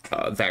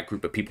that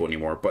group of people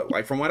anymore, but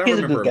like from what I He's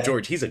a remember good of guy.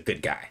 George, he's a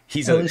good guy.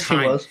 He's At a least he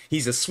kind, was.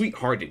 he's a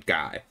sweet-hearted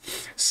guy.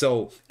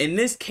 So in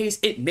this case,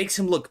 it makes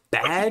him look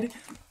bad,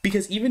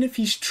 because even if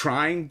he's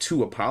trying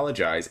to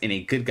apologize in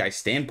a good guy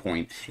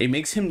standpoint, it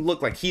makes him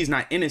look like he's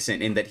not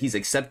innocent and that he's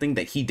accepting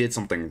that he did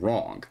something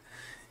wrong.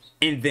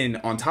 And then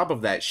on top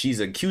of that, she's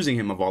accusing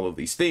him of all of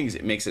these things.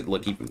 It makes it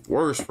look even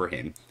worse for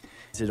him.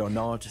 it or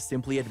not,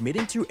 simply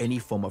admitting to any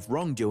form of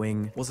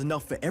wrongdoing was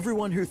enough for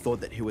everyone who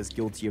thought that he was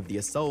guilty of the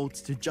assault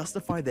to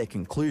justify their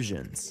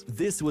conclusions.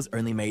 This was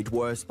only made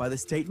worse by the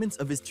statements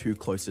of his two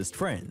closest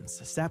friends,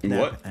 Sapnap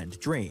What? and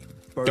Dream,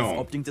 both Don't.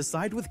 opting to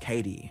side with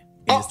Katie.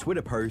 In his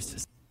Twitter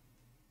post,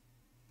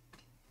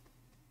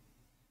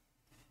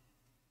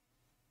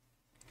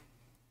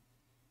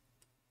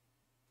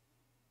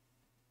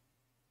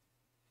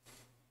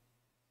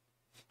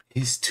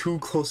 His two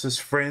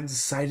closest friends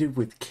sided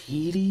with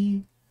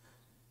Katie?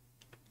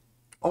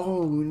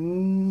 Oh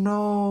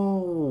no.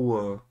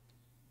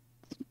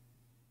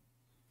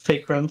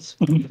 Fake friends.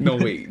 No,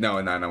 wait. No.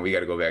 We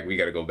gotta go back. We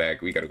gotta go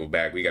back.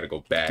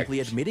 simply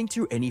admitting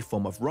to any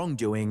form of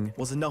wrongdoing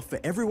was enough for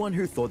everyone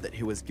who thought that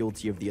he was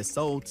guilty of the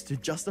assault to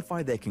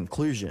justify their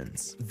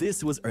conclusions.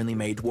 This was only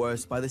made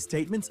worse by the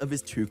statements of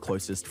his two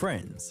closest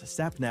friends,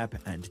 Sapnap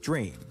and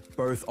Dream,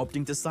 both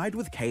opting to side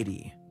with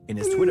Katie. In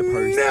his Twitter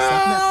post,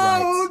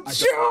 Sapnap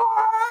writes,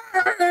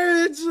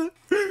 George!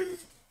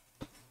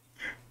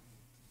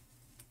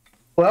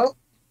 Well,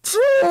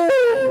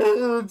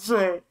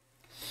 George!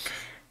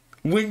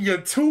 When your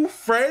two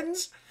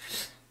friends,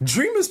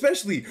 Dream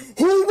especially,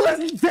 who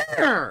was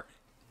there?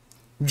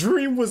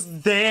 Dream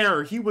was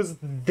there. He was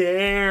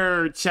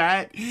there,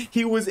 chat.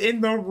 He was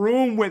in the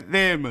room with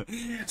them.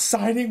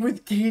 Siding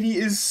with Katie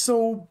is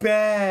so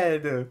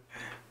bad.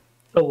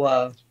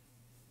 so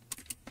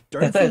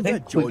don't I think think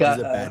that we George got,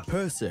 is a bad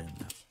person.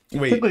 I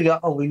Wait, think we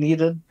got all we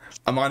needed.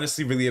 I'm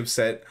honestly really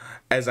upset,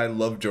 as I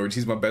love George.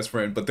 He's my best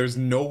friend, but there's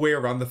no way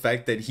around the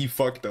fact that he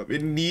fucked up.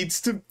 It needs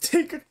to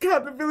take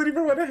accountability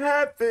for what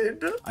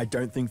happened. I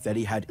don't think that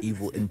he had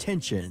evil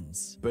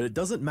intentions, but it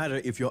doesn't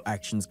matter if your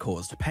actions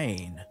caused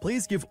pain.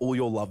 Please give all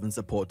your love and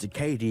support to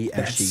Katie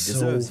as That's she so-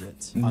 deserves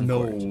it. no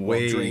Unquote. While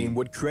way. Dream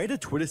would create a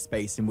Twitter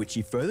space in which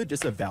he further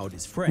disavowed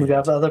his friend. We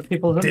got the other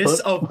people's input.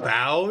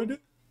 Disavowed?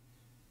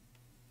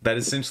 That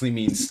essentially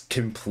means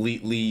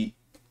completely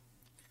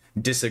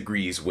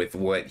disagrees with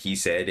what he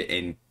said,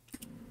 and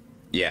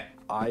yeah.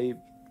 I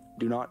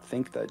do not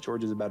think that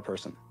George is a bad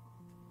person.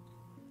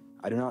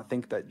 I do not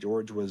think that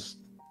George was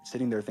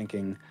sitting there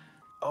thinking,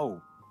 oh,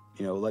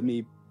 let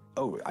me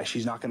oh,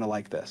 she's not going to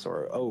like this,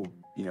 or, oh,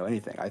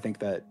 anything. I think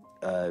that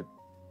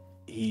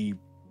he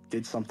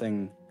did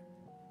something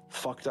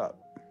fucked up.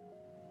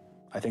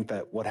 I think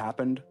that what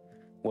happened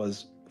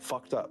was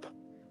fucked up.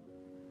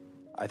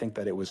 I think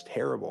that it was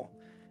terrible.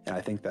 And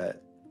I think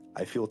that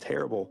I feel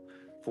terrible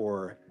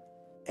for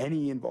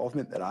any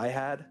involvement that I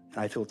had, and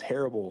I feel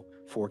terrible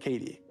for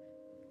Katie.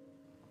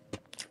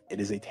 It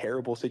is a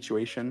terrible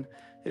situation.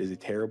 It is a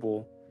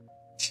terrible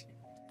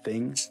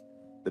thing.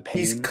 The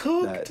pain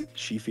that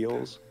she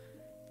feels.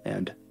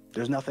 And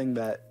there's nothing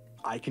that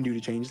I can do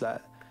to change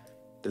that.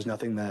 There's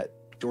nothing that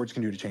George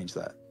can do to change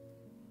that.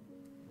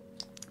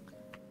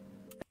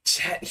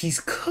 Chat, he's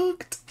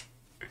cooked.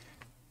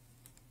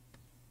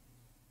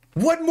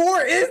 What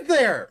more is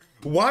there?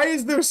 Why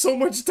is there so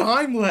much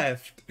time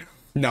left?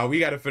 No, we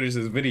gotta finish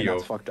this video. And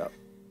that's fucked up.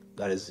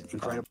 That is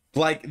incredible.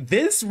 Like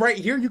this right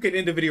here, you can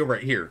end the video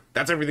right here.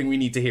 That's everything we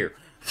need to hear.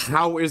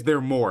 How is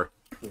there more?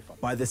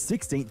 By the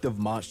 16th of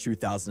March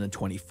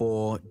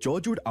 2024,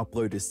 George would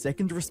upload his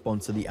second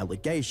response to the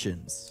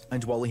allegations.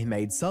 And while he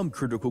made some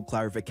critical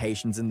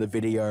clarifications in the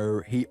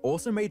video, he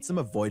also made some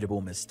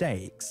avoidable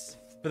mistakes.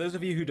 For those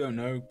of you who don't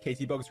know,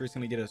 Katie Boggs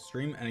recently did a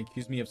stream and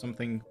accused me of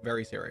something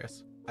very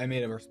serious. I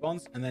made a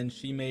response and then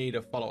she made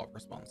a follow-up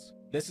response.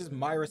 This is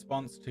my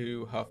response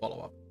to her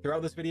follow-up.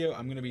 Throughout this video,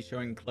 I'm going to be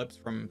showing clips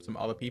from some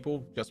other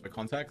people just for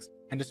context.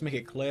 And just to make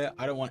it clear,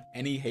 I don't want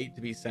any hate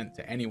to be sent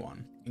to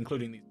anyone,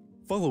 including these.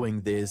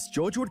 Following this,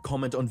 George would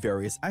comment on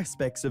various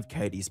aspects of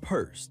Katie's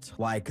post,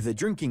 like the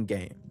drinking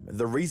game,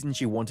 the reason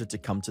she wanted to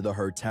come to the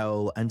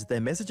hotel, and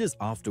their messages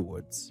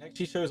afterwards. Next,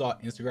 she shows our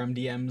Instagram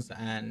DMs,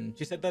 and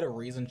she said that a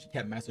reason she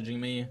kept messaging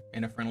me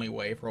in a friendly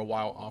way for a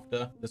while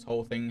after this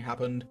whole thing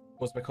happened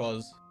was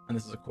because, and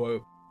this is a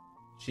quote,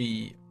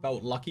 she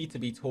felt lucky to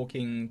be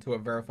talking to a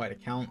verified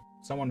account,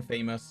 someone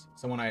famous,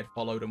 someone I had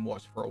followed and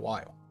watched for a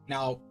while.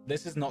 Now,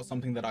 this is not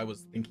something that I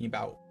was thinking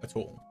about at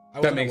all. I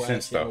wasn't makes aware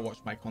sense, she ever though.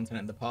 watched my content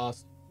in the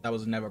past. That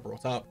was never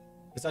brought up.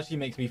 This actually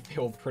makes me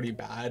feel pretty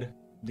bad.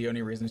 The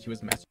only reason she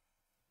was messaging.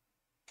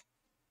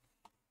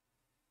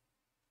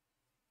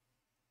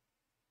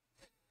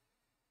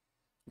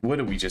 What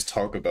did we just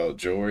talk about,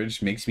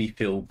 George? Makes me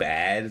feel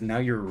bad. Now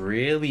you're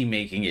really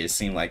making it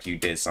seem like you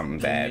did something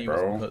bad,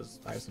 bro. Because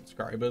I have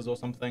subscribers or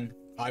something.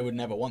 I would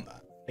never want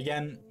that.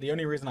 Again, the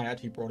only reason I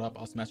actually brought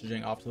up us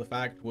messaging after the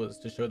fact was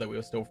to show that we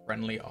were still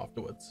friendly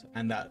afterwards,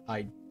 and that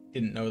I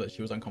didn't know that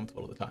she was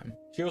uncomfortable at the time.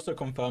 She also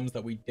confirms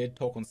that we did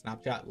talk on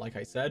Snapchat, like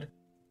I said,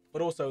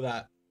 but also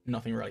that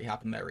nothing really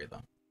happened there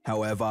either.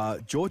 However,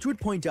 George would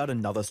point out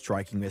another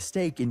striking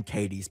mistake in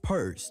Katie's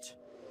post.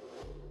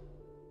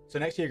 So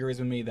next she agrees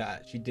with me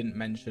that she didn't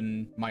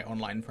mention my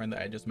online friend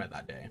that I just met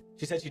that day.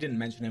 She said she didn't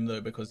mention him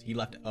though because he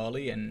left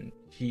early and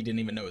she didn't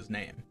even know his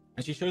name.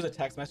 And she shows a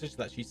text message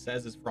that she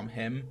says is from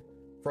him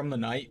from the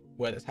night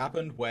where this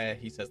happened, where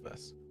he says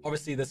this.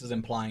 Obviously, this is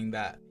implying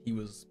that he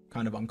was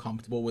kind of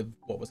uncomfortable with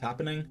what was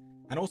happening,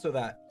 and also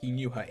that he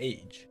knew her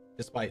age,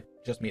 despite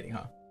just meeting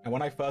her. And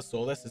when I first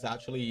saw this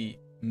actually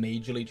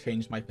majorly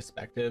changed my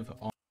perspective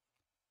on.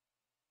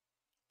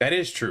 That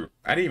is true.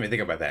 I didn't even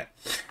think about that.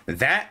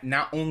 That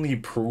not only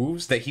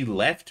proves that he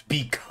left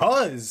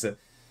because...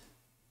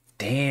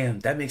 Damn,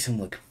 that makes him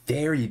look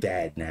very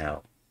bad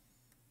now.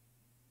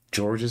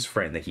 George's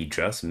friend that he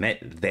just met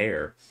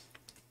there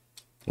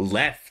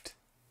left,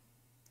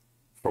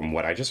 from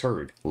what I just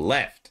heard,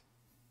 left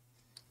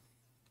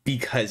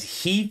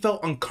because he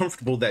felt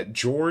uncomfortable that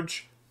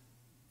George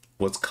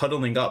was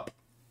cuddling up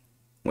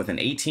with an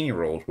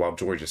 18-year-old while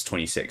George is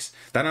 26.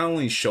 That not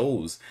only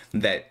shows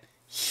that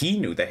he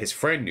knew, that his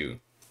friend knew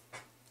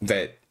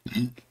that,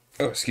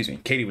 oh, excuse me,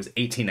 Katie was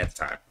 18 at the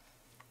time,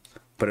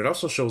 but it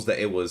also shows that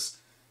it was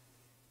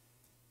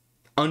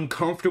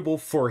uncomfortable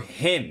for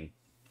him,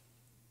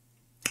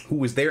 who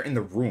was there in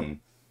the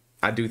room.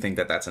 I do think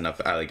that that's enough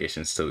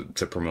allegations to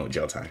promote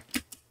jail time.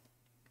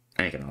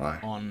 I ain't gonna lie.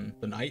 On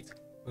the night,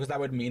 because that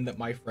would mean that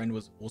my friend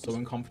was also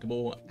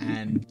uncomfortable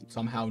and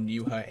somehow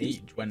knew her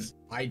age when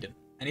I didn't.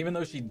 And even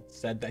though she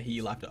said that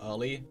he left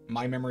early,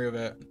 my memory of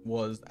it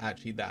was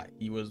actually that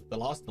he was the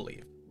last to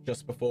leave,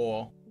 just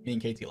before me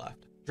and Katie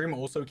left. Dream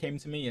also came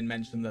to me and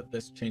mentioned that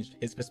this changed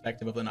his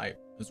perspective of the night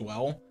as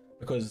well,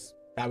 because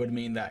that would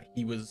mean that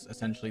he was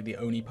essentially the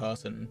only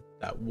person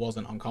that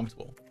wasn't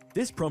uncomfortable.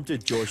 This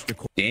prompted George to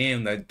call.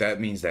 Damn, that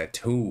means that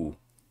too.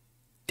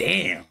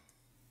 Damn.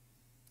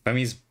 That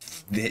means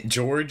that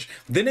George,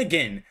 then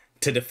again,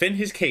 to defend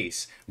his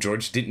case,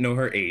 George didn't know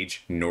her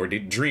age, nor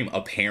did Dream.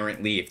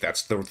 Apparently, if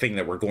that's the thing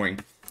that we're going...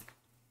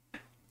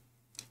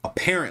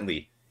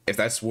 Apparently, if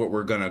that's what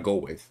we're gonna go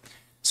with.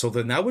 So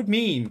then that would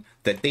mean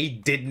that they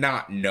did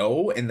not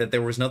know and that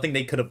there was nothing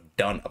they could have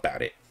done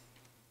about it.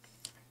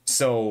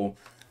 So,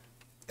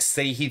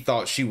 say he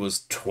thought she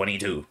was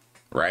 22,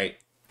 right?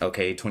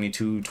 Okay,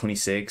 22,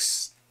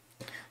 26,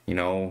 you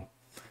know,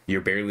 you're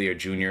barely a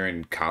junior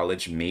in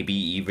college, maybe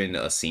even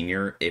a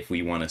senior, if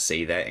we want to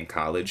say that in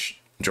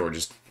college. George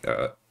is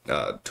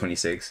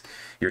 26,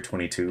 you're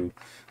 22,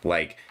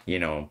 like, you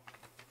know,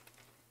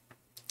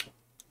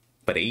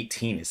 but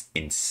 18 is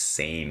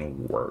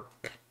insane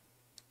work.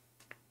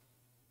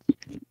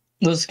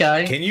 This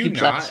guy Can you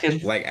keeps not,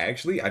 asking. like,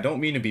 actually, I don't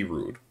mean to be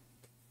rude.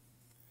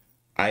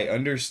 I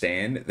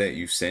understand that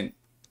you sent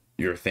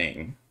your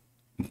thing,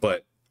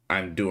 but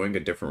I'm doing a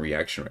different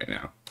reaction right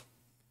now.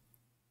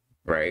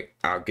 Right?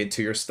 I'll get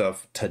to your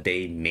stuff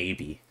today,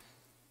 maybe.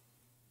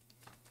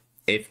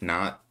 If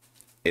not,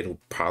 it'll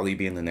probably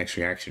be in the next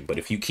reaction. But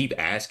if you keep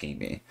asking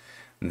me,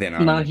 then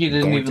I'm No, he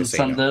didn't going even to say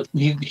send no.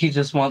 it. He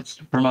just wants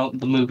to promote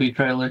the movie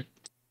trailer.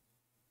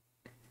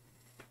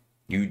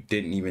 You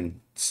didn't even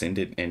send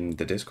it in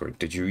the Discord.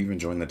 Did you even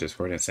join the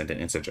Discord and send it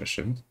in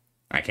suggestions?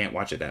 I can't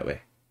watch it that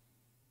way.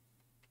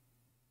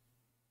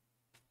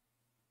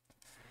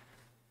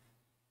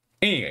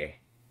 Anyway.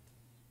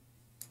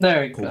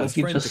 There you Called go. his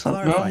He friend just to said, no,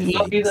 clarify no, he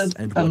things, did.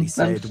 and what he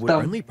said would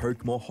dumb. only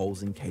poke more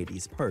holes in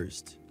Katie's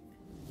post.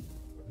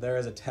 There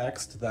is a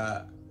text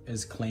that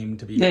is claimed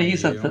to be Yeah, from he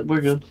said you. that.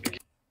 We're good.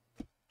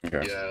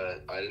 Okay. Yeah,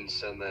 I didn't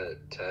send that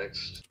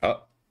text.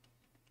 Oh.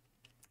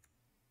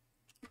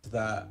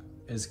 That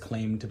is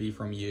claimed to be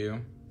from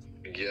you.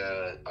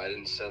 Yeah, I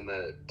didn't send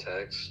that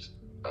text.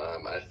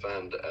 I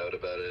found out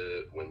about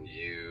it when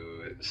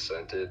you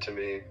sent it to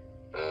me.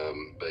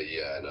 But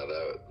yeah, no,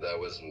 that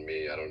wasn't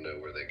me. I don't know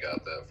where they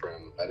got that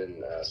from. I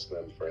didn't ask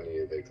them for any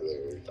of their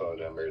phone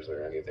numbers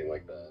or anything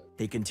like that.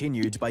 He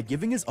continued by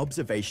giving his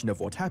observation of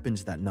what happened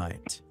that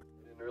night.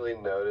 I didn't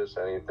really notice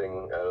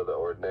anything out of the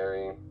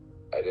ordinary.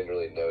 I didn't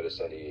really notice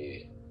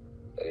any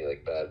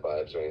like bad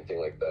vibes or anything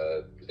like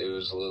that. It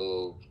was a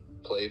little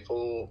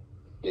playful,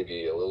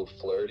 maybe a little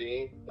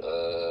flirty.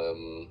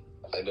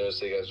 I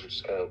noticed you guys were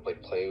just kind of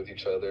like playing with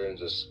each other and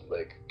just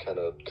like kind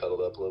of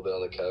cuddled up a little bit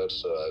on the couch.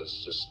 So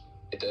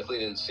it definitely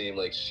didn't seem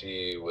like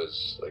she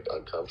was like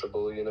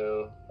uncomfortable, you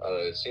know? I don't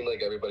know, it seemed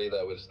like everybody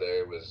that was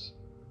there was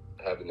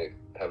having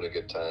a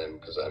good time,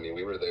 because I mean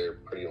we were there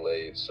pretty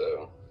late,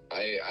 so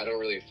I don't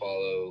really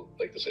follow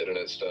like this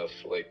internet stuff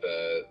like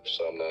that,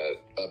 so I'm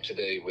not up to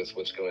date with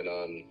what's going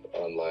on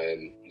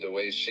online. The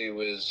way she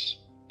was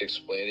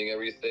explaining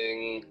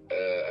everything,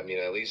 I mean,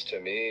 at least to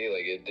me,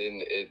 like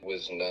it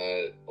was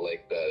not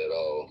like that at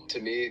all. To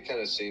me, it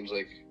kind of seems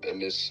like a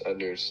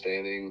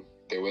misunderstanding.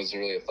 There wasn't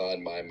really a thought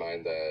in my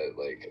mind that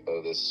like,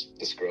 oh,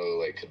 this girl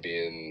like could be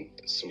in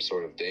some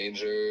sort of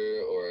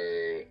danger,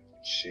 or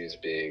she's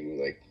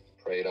being like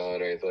preyed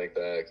on or anything like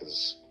that.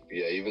 Because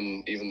yeah,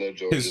 even though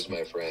George is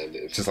my friend,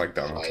 if just like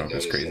Donald I Trump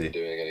is notice crazy. him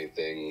doing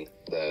anything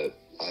that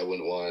I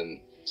wouldn't want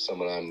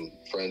someone I'm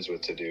friends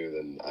with to do,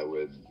 then I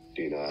would,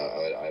 you know,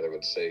 I either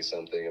would say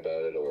something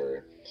about it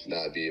or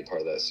not be a part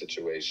of that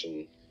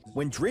situation.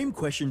 When Dream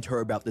questioned her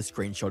about the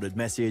screenshotted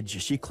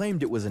message, she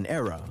claimed it was an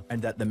error and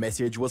that the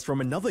message was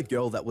from another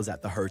girl that was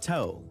at the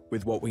hotel.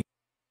 With what we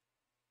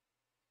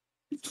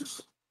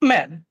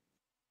Man.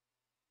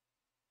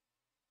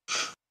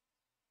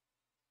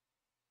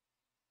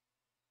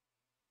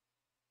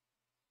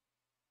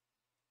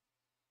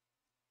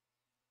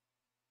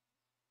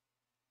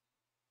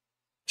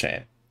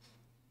 Chat.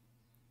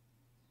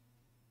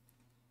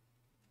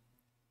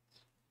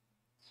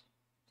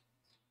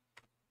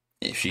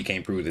 If she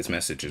can't prove this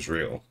message is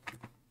real,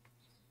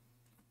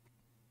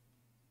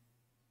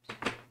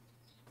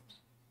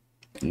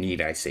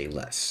 need I say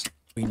less?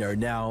 We know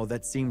now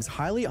that seems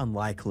highly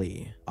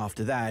unlikely.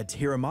 After that,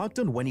 he remarked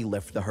on when he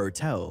left the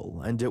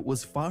hotel, and it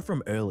was far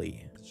from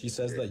early. She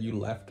says that you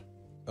left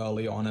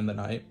early on in the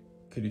night.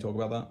 Could you talk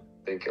about that?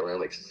 I think around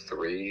like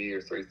 3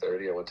 or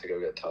 3:30, I went to go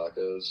get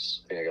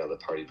tacos. I think I got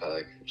the party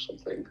pack or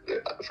something.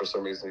 For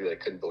some reason, I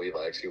couldn't believe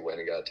I actually went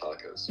and got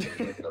tacos.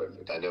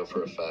 I know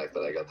for a fact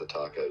that I got the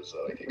tacos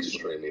like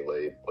extremely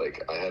late.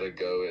 Like I had to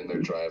go in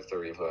their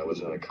drive-thru even though I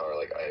wasn't in a car.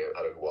 Like I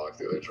had to walk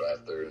through their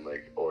drive-thru and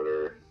like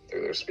order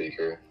through their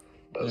speaker.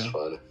 That was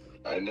fun.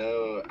 I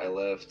know I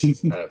left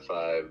at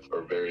 5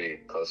 or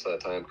very close to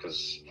that time,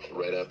 because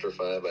right after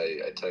 5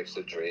 I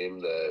texted Dream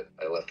that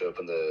I left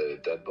open the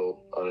deadbolt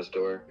on his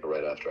door.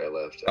 Right after I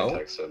left, I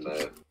texted him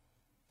that.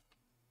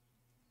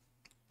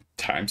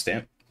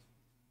 Timestamp?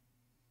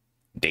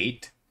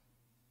 Date?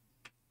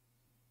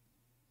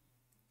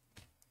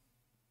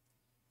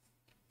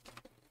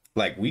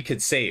 Like, we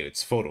could say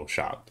it's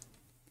photoshopped,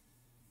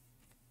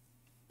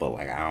 but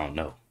like, I don't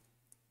know.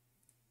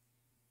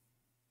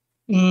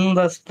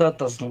 That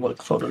doesn't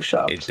look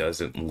photoshopped. It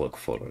doesn't look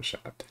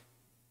photoshopped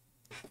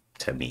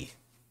to me.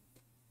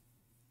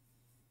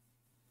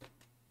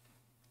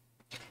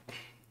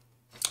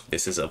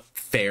 This is a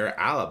fair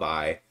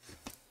alibi.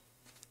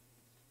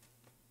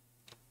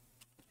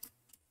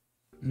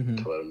 To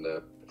let him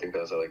know. I think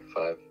that was at like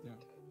 5.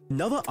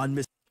 Another I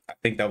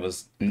think that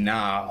was...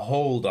 Nah,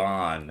 hold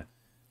on.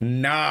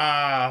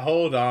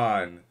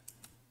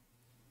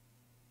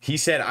 He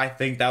said, I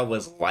think that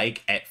was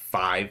like at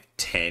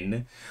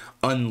 5:10.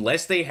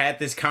 Unless they had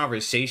this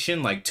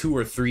conversation like 2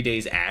 or 3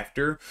 days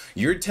after,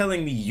 you're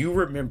telling me you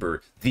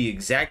remember the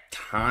exact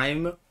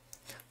time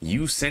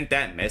you sent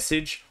that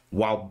message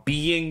while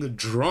being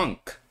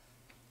drunk.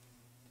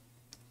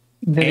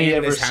 Did he And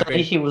ever this say happened-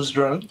 he was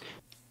drunk?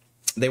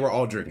 They were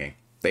all drinking.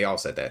 They all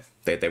said that.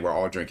 They were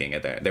all drinking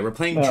at that. They were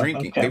playing Oh,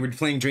 drinking. okay. They were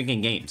playing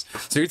drinking games.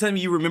 So you're telling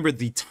me you remember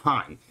the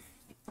time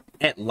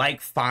at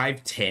like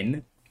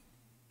 5:10,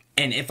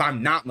 and if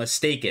I'm not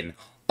mistaken,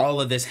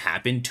 all of this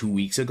happened 2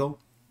 weeks ago,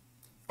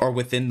 or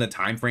within the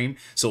time frame.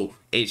 So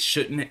it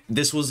shouldn't.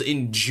 This was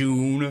in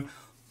June,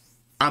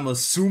 I'm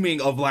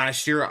assuming, of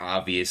last year.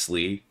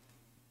 Obviously,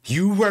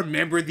 you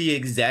remember the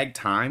exact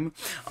time?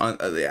 I'm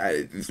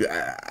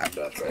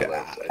not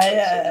sure.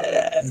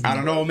 I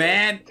don't know,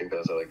 man. I think that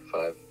was at like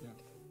 5.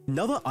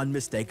 Another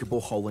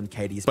unmistakable hole in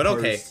Katie's But post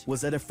okay.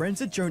 was that her friends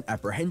had shown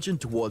apprehension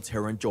towards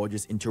her and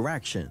George's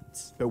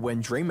interactions. But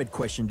when Dream had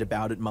questioned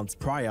about it months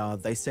prior,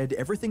 they said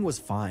everything was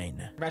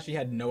fine. I've actually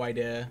had no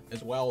idea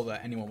as well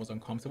that anyone was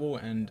uncomfortable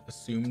and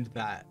assumed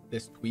that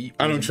this tweet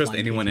I was don't trust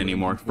implying anyone Katie was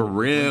anymore, for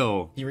uncomfortable.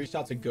 real. He reached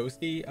out to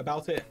Ghosty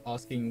about it,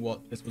 asking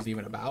what this was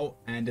even about,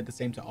 and did the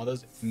same to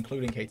others,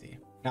 including Katie.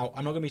 Now,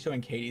 I'm not going to be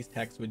showing Katie's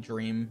text with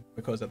Dream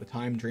because at the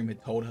time Dream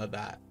had told her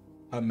that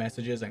her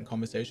messages and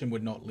conversation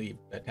would not leave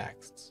their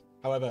texts.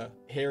 However,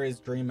 here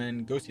is Dream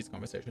and Ghosty's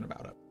conversation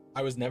about it.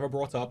 I was never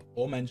brought up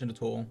or mentioned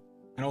at all.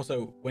 And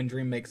also, when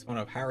Dream makes fun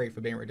of Harry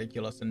for being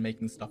ridiculous and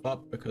making stuff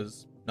up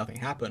because nothing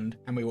happened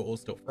and we were all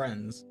still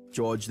friends.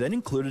 George then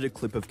included a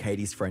clip of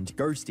Katie's friend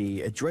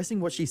Ghosty addressing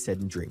what she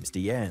said in Dream's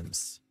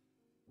DMs.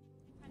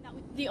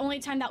 The only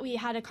time that we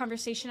had a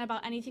conversation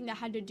about anything that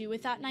had to do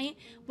with that night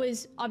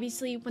was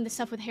obviously when the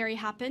stuff with Harry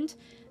happened.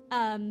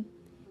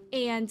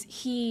 And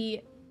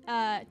he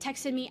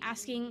texted me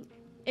asking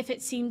if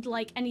it seemed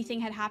like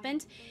anything had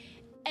happened.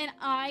 And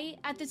I,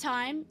 at the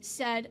time,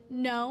 said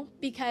no,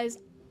 because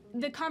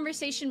the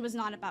conversation was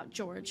not about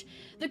George.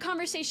 The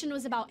conversation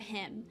was about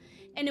him.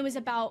 And it was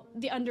about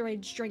the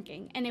underage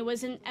drinking. And it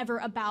wasn't ever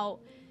about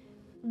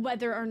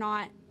whether or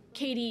not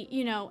Katie,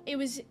 you know, it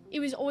was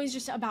always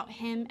just about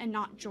him and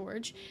not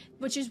George,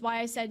 which is why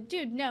I said,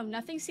 dude, no,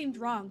 nothing seemed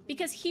wrong,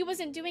 because he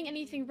wasn't doing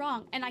anything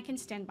wrong, and I can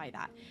stand by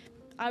that.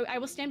 I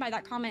will stand by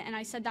that comment, and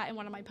I said that in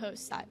one of my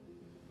posts that,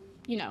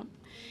 you know,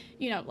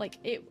 like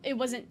it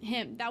wasn't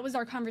him. That was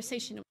our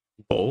conversation.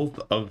 Both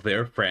of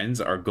their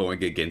friends are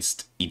going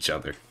against each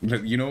other.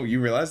 You know, you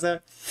realize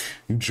that?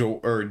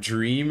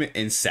 Dream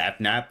and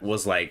Sapnap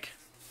was like,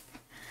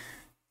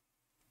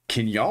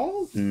 can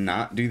y'all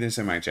not do this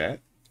in my chat?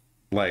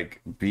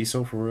 Like, be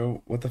so for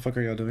real. What the fuck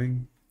are y'all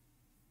doing?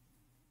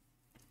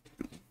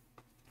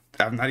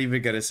 I'm not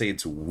even gonna say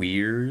it's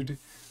weird,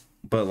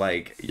 but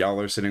like, y'all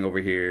are sitting over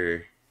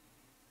here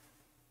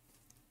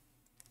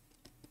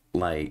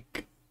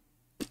like,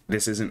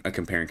 this isn't a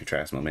compare and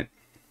contrast moment.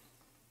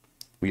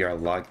 We are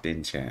locked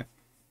in chat.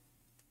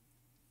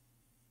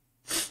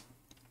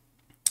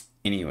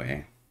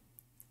 Anyway,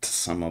 to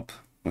sum up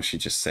what she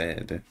just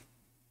said,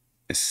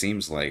 it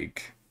seems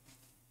like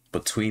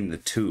between the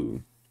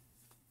two,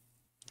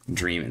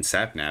 Dream and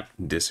Sapnap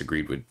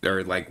disagreed with,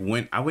 or like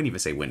went, I wouldn't even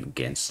say went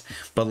against,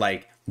 but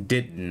like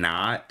did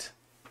not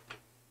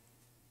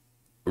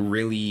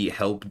really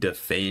help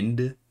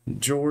defend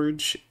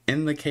George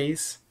in the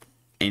case,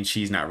 and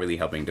she's not really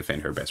helping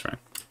defend her best friend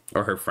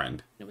or her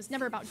friend. It was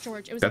never about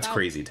George. It was That's about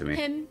crazy to me.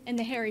 him and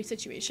the Harry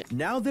situation.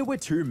 Now, there were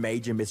two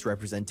major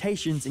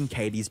misrepresentations in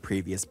Katie's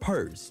previous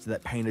post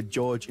that painted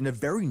George in a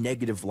very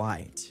negative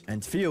light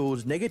and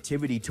fueled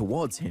negativity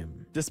towards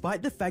him.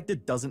 Despite the fact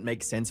it doesn't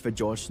make sense for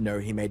George to know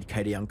he made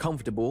Katie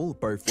uncomfortable,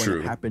 both when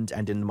it happened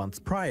and in the months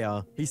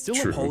prior, he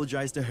still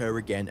apologized to her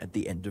again at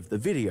the end of the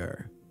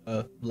video.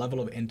 The level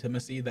of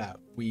intimacy that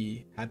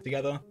we had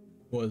together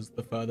was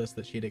the furthest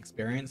that she'd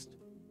experienced,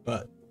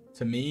 but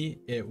to me,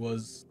 it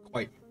was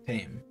quite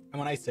tame. And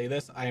when I say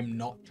this, I am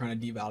not trying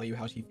to devalue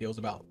how she feels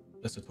about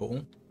this at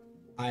all.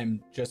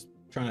 I'm just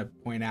trying to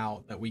point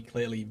out that we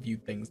clearly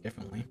viewed things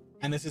differently.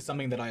 And this is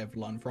something that I have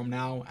learned from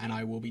now, and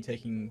I will be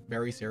taking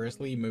very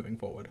seriously moving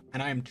forward.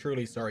 And I am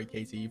truly sorry,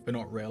 Katie, for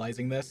not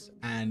realizing this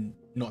and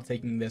not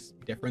taking this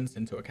difference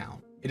into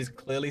account. It is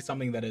clearly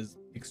something that is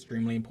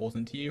extremely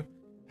important to you,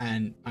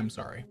 and I'm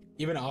sorry.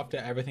 Even after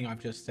everything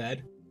I've just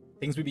said,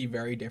 things would be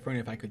very different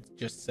if I could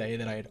just say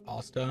that I had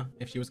asked her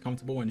if she was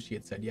comfortable and she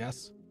had said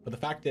yes. But the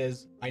fact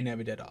is, I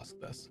never did ask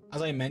this.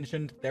 As I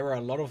mentioned, there were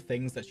a lot of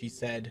things that she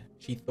said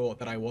she thought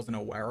that I wasn't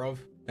aware of,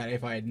 that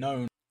if I had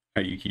known.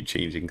 How you keep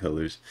changing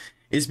colors?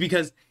 It's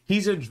because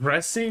he's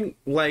addressing,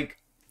 like,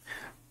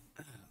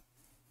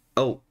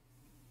 oh,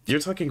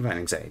 you're talking about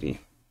anxiety.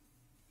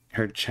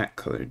 Her chat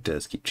color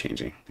does keep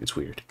changing. It's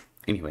weird.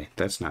 Anyway,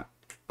 that's not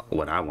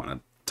what I want to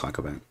talk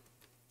about.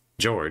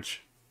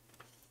 George,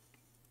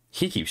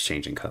 he keeps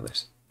changing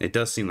colors. It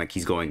does seem like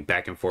he's going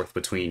back and forth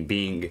between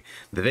being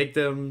the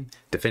victim,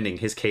 defending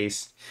his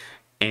case,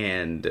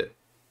 and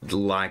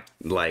like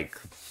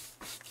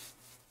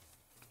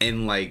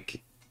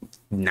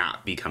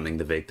not becoming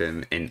the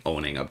victim and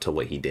owning up to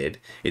what he did.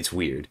 It's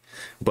weird,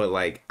 but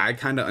like, I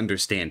kind of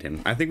understand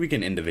him. I think we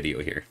can end the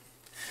video here.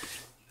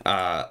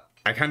 I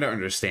kind of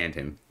understand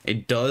him.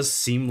 It does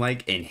seem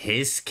like in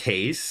his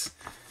case,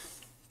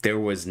 there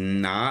was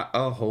not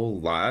a whole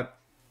lot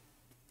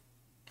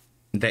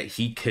that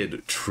he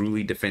could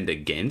truly defend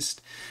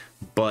against,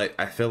 but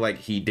I feel like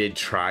he did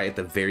try at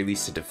the very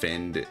least to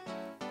defend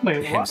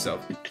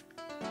himself.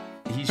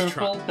 He's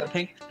purple, the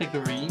pink, the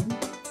green.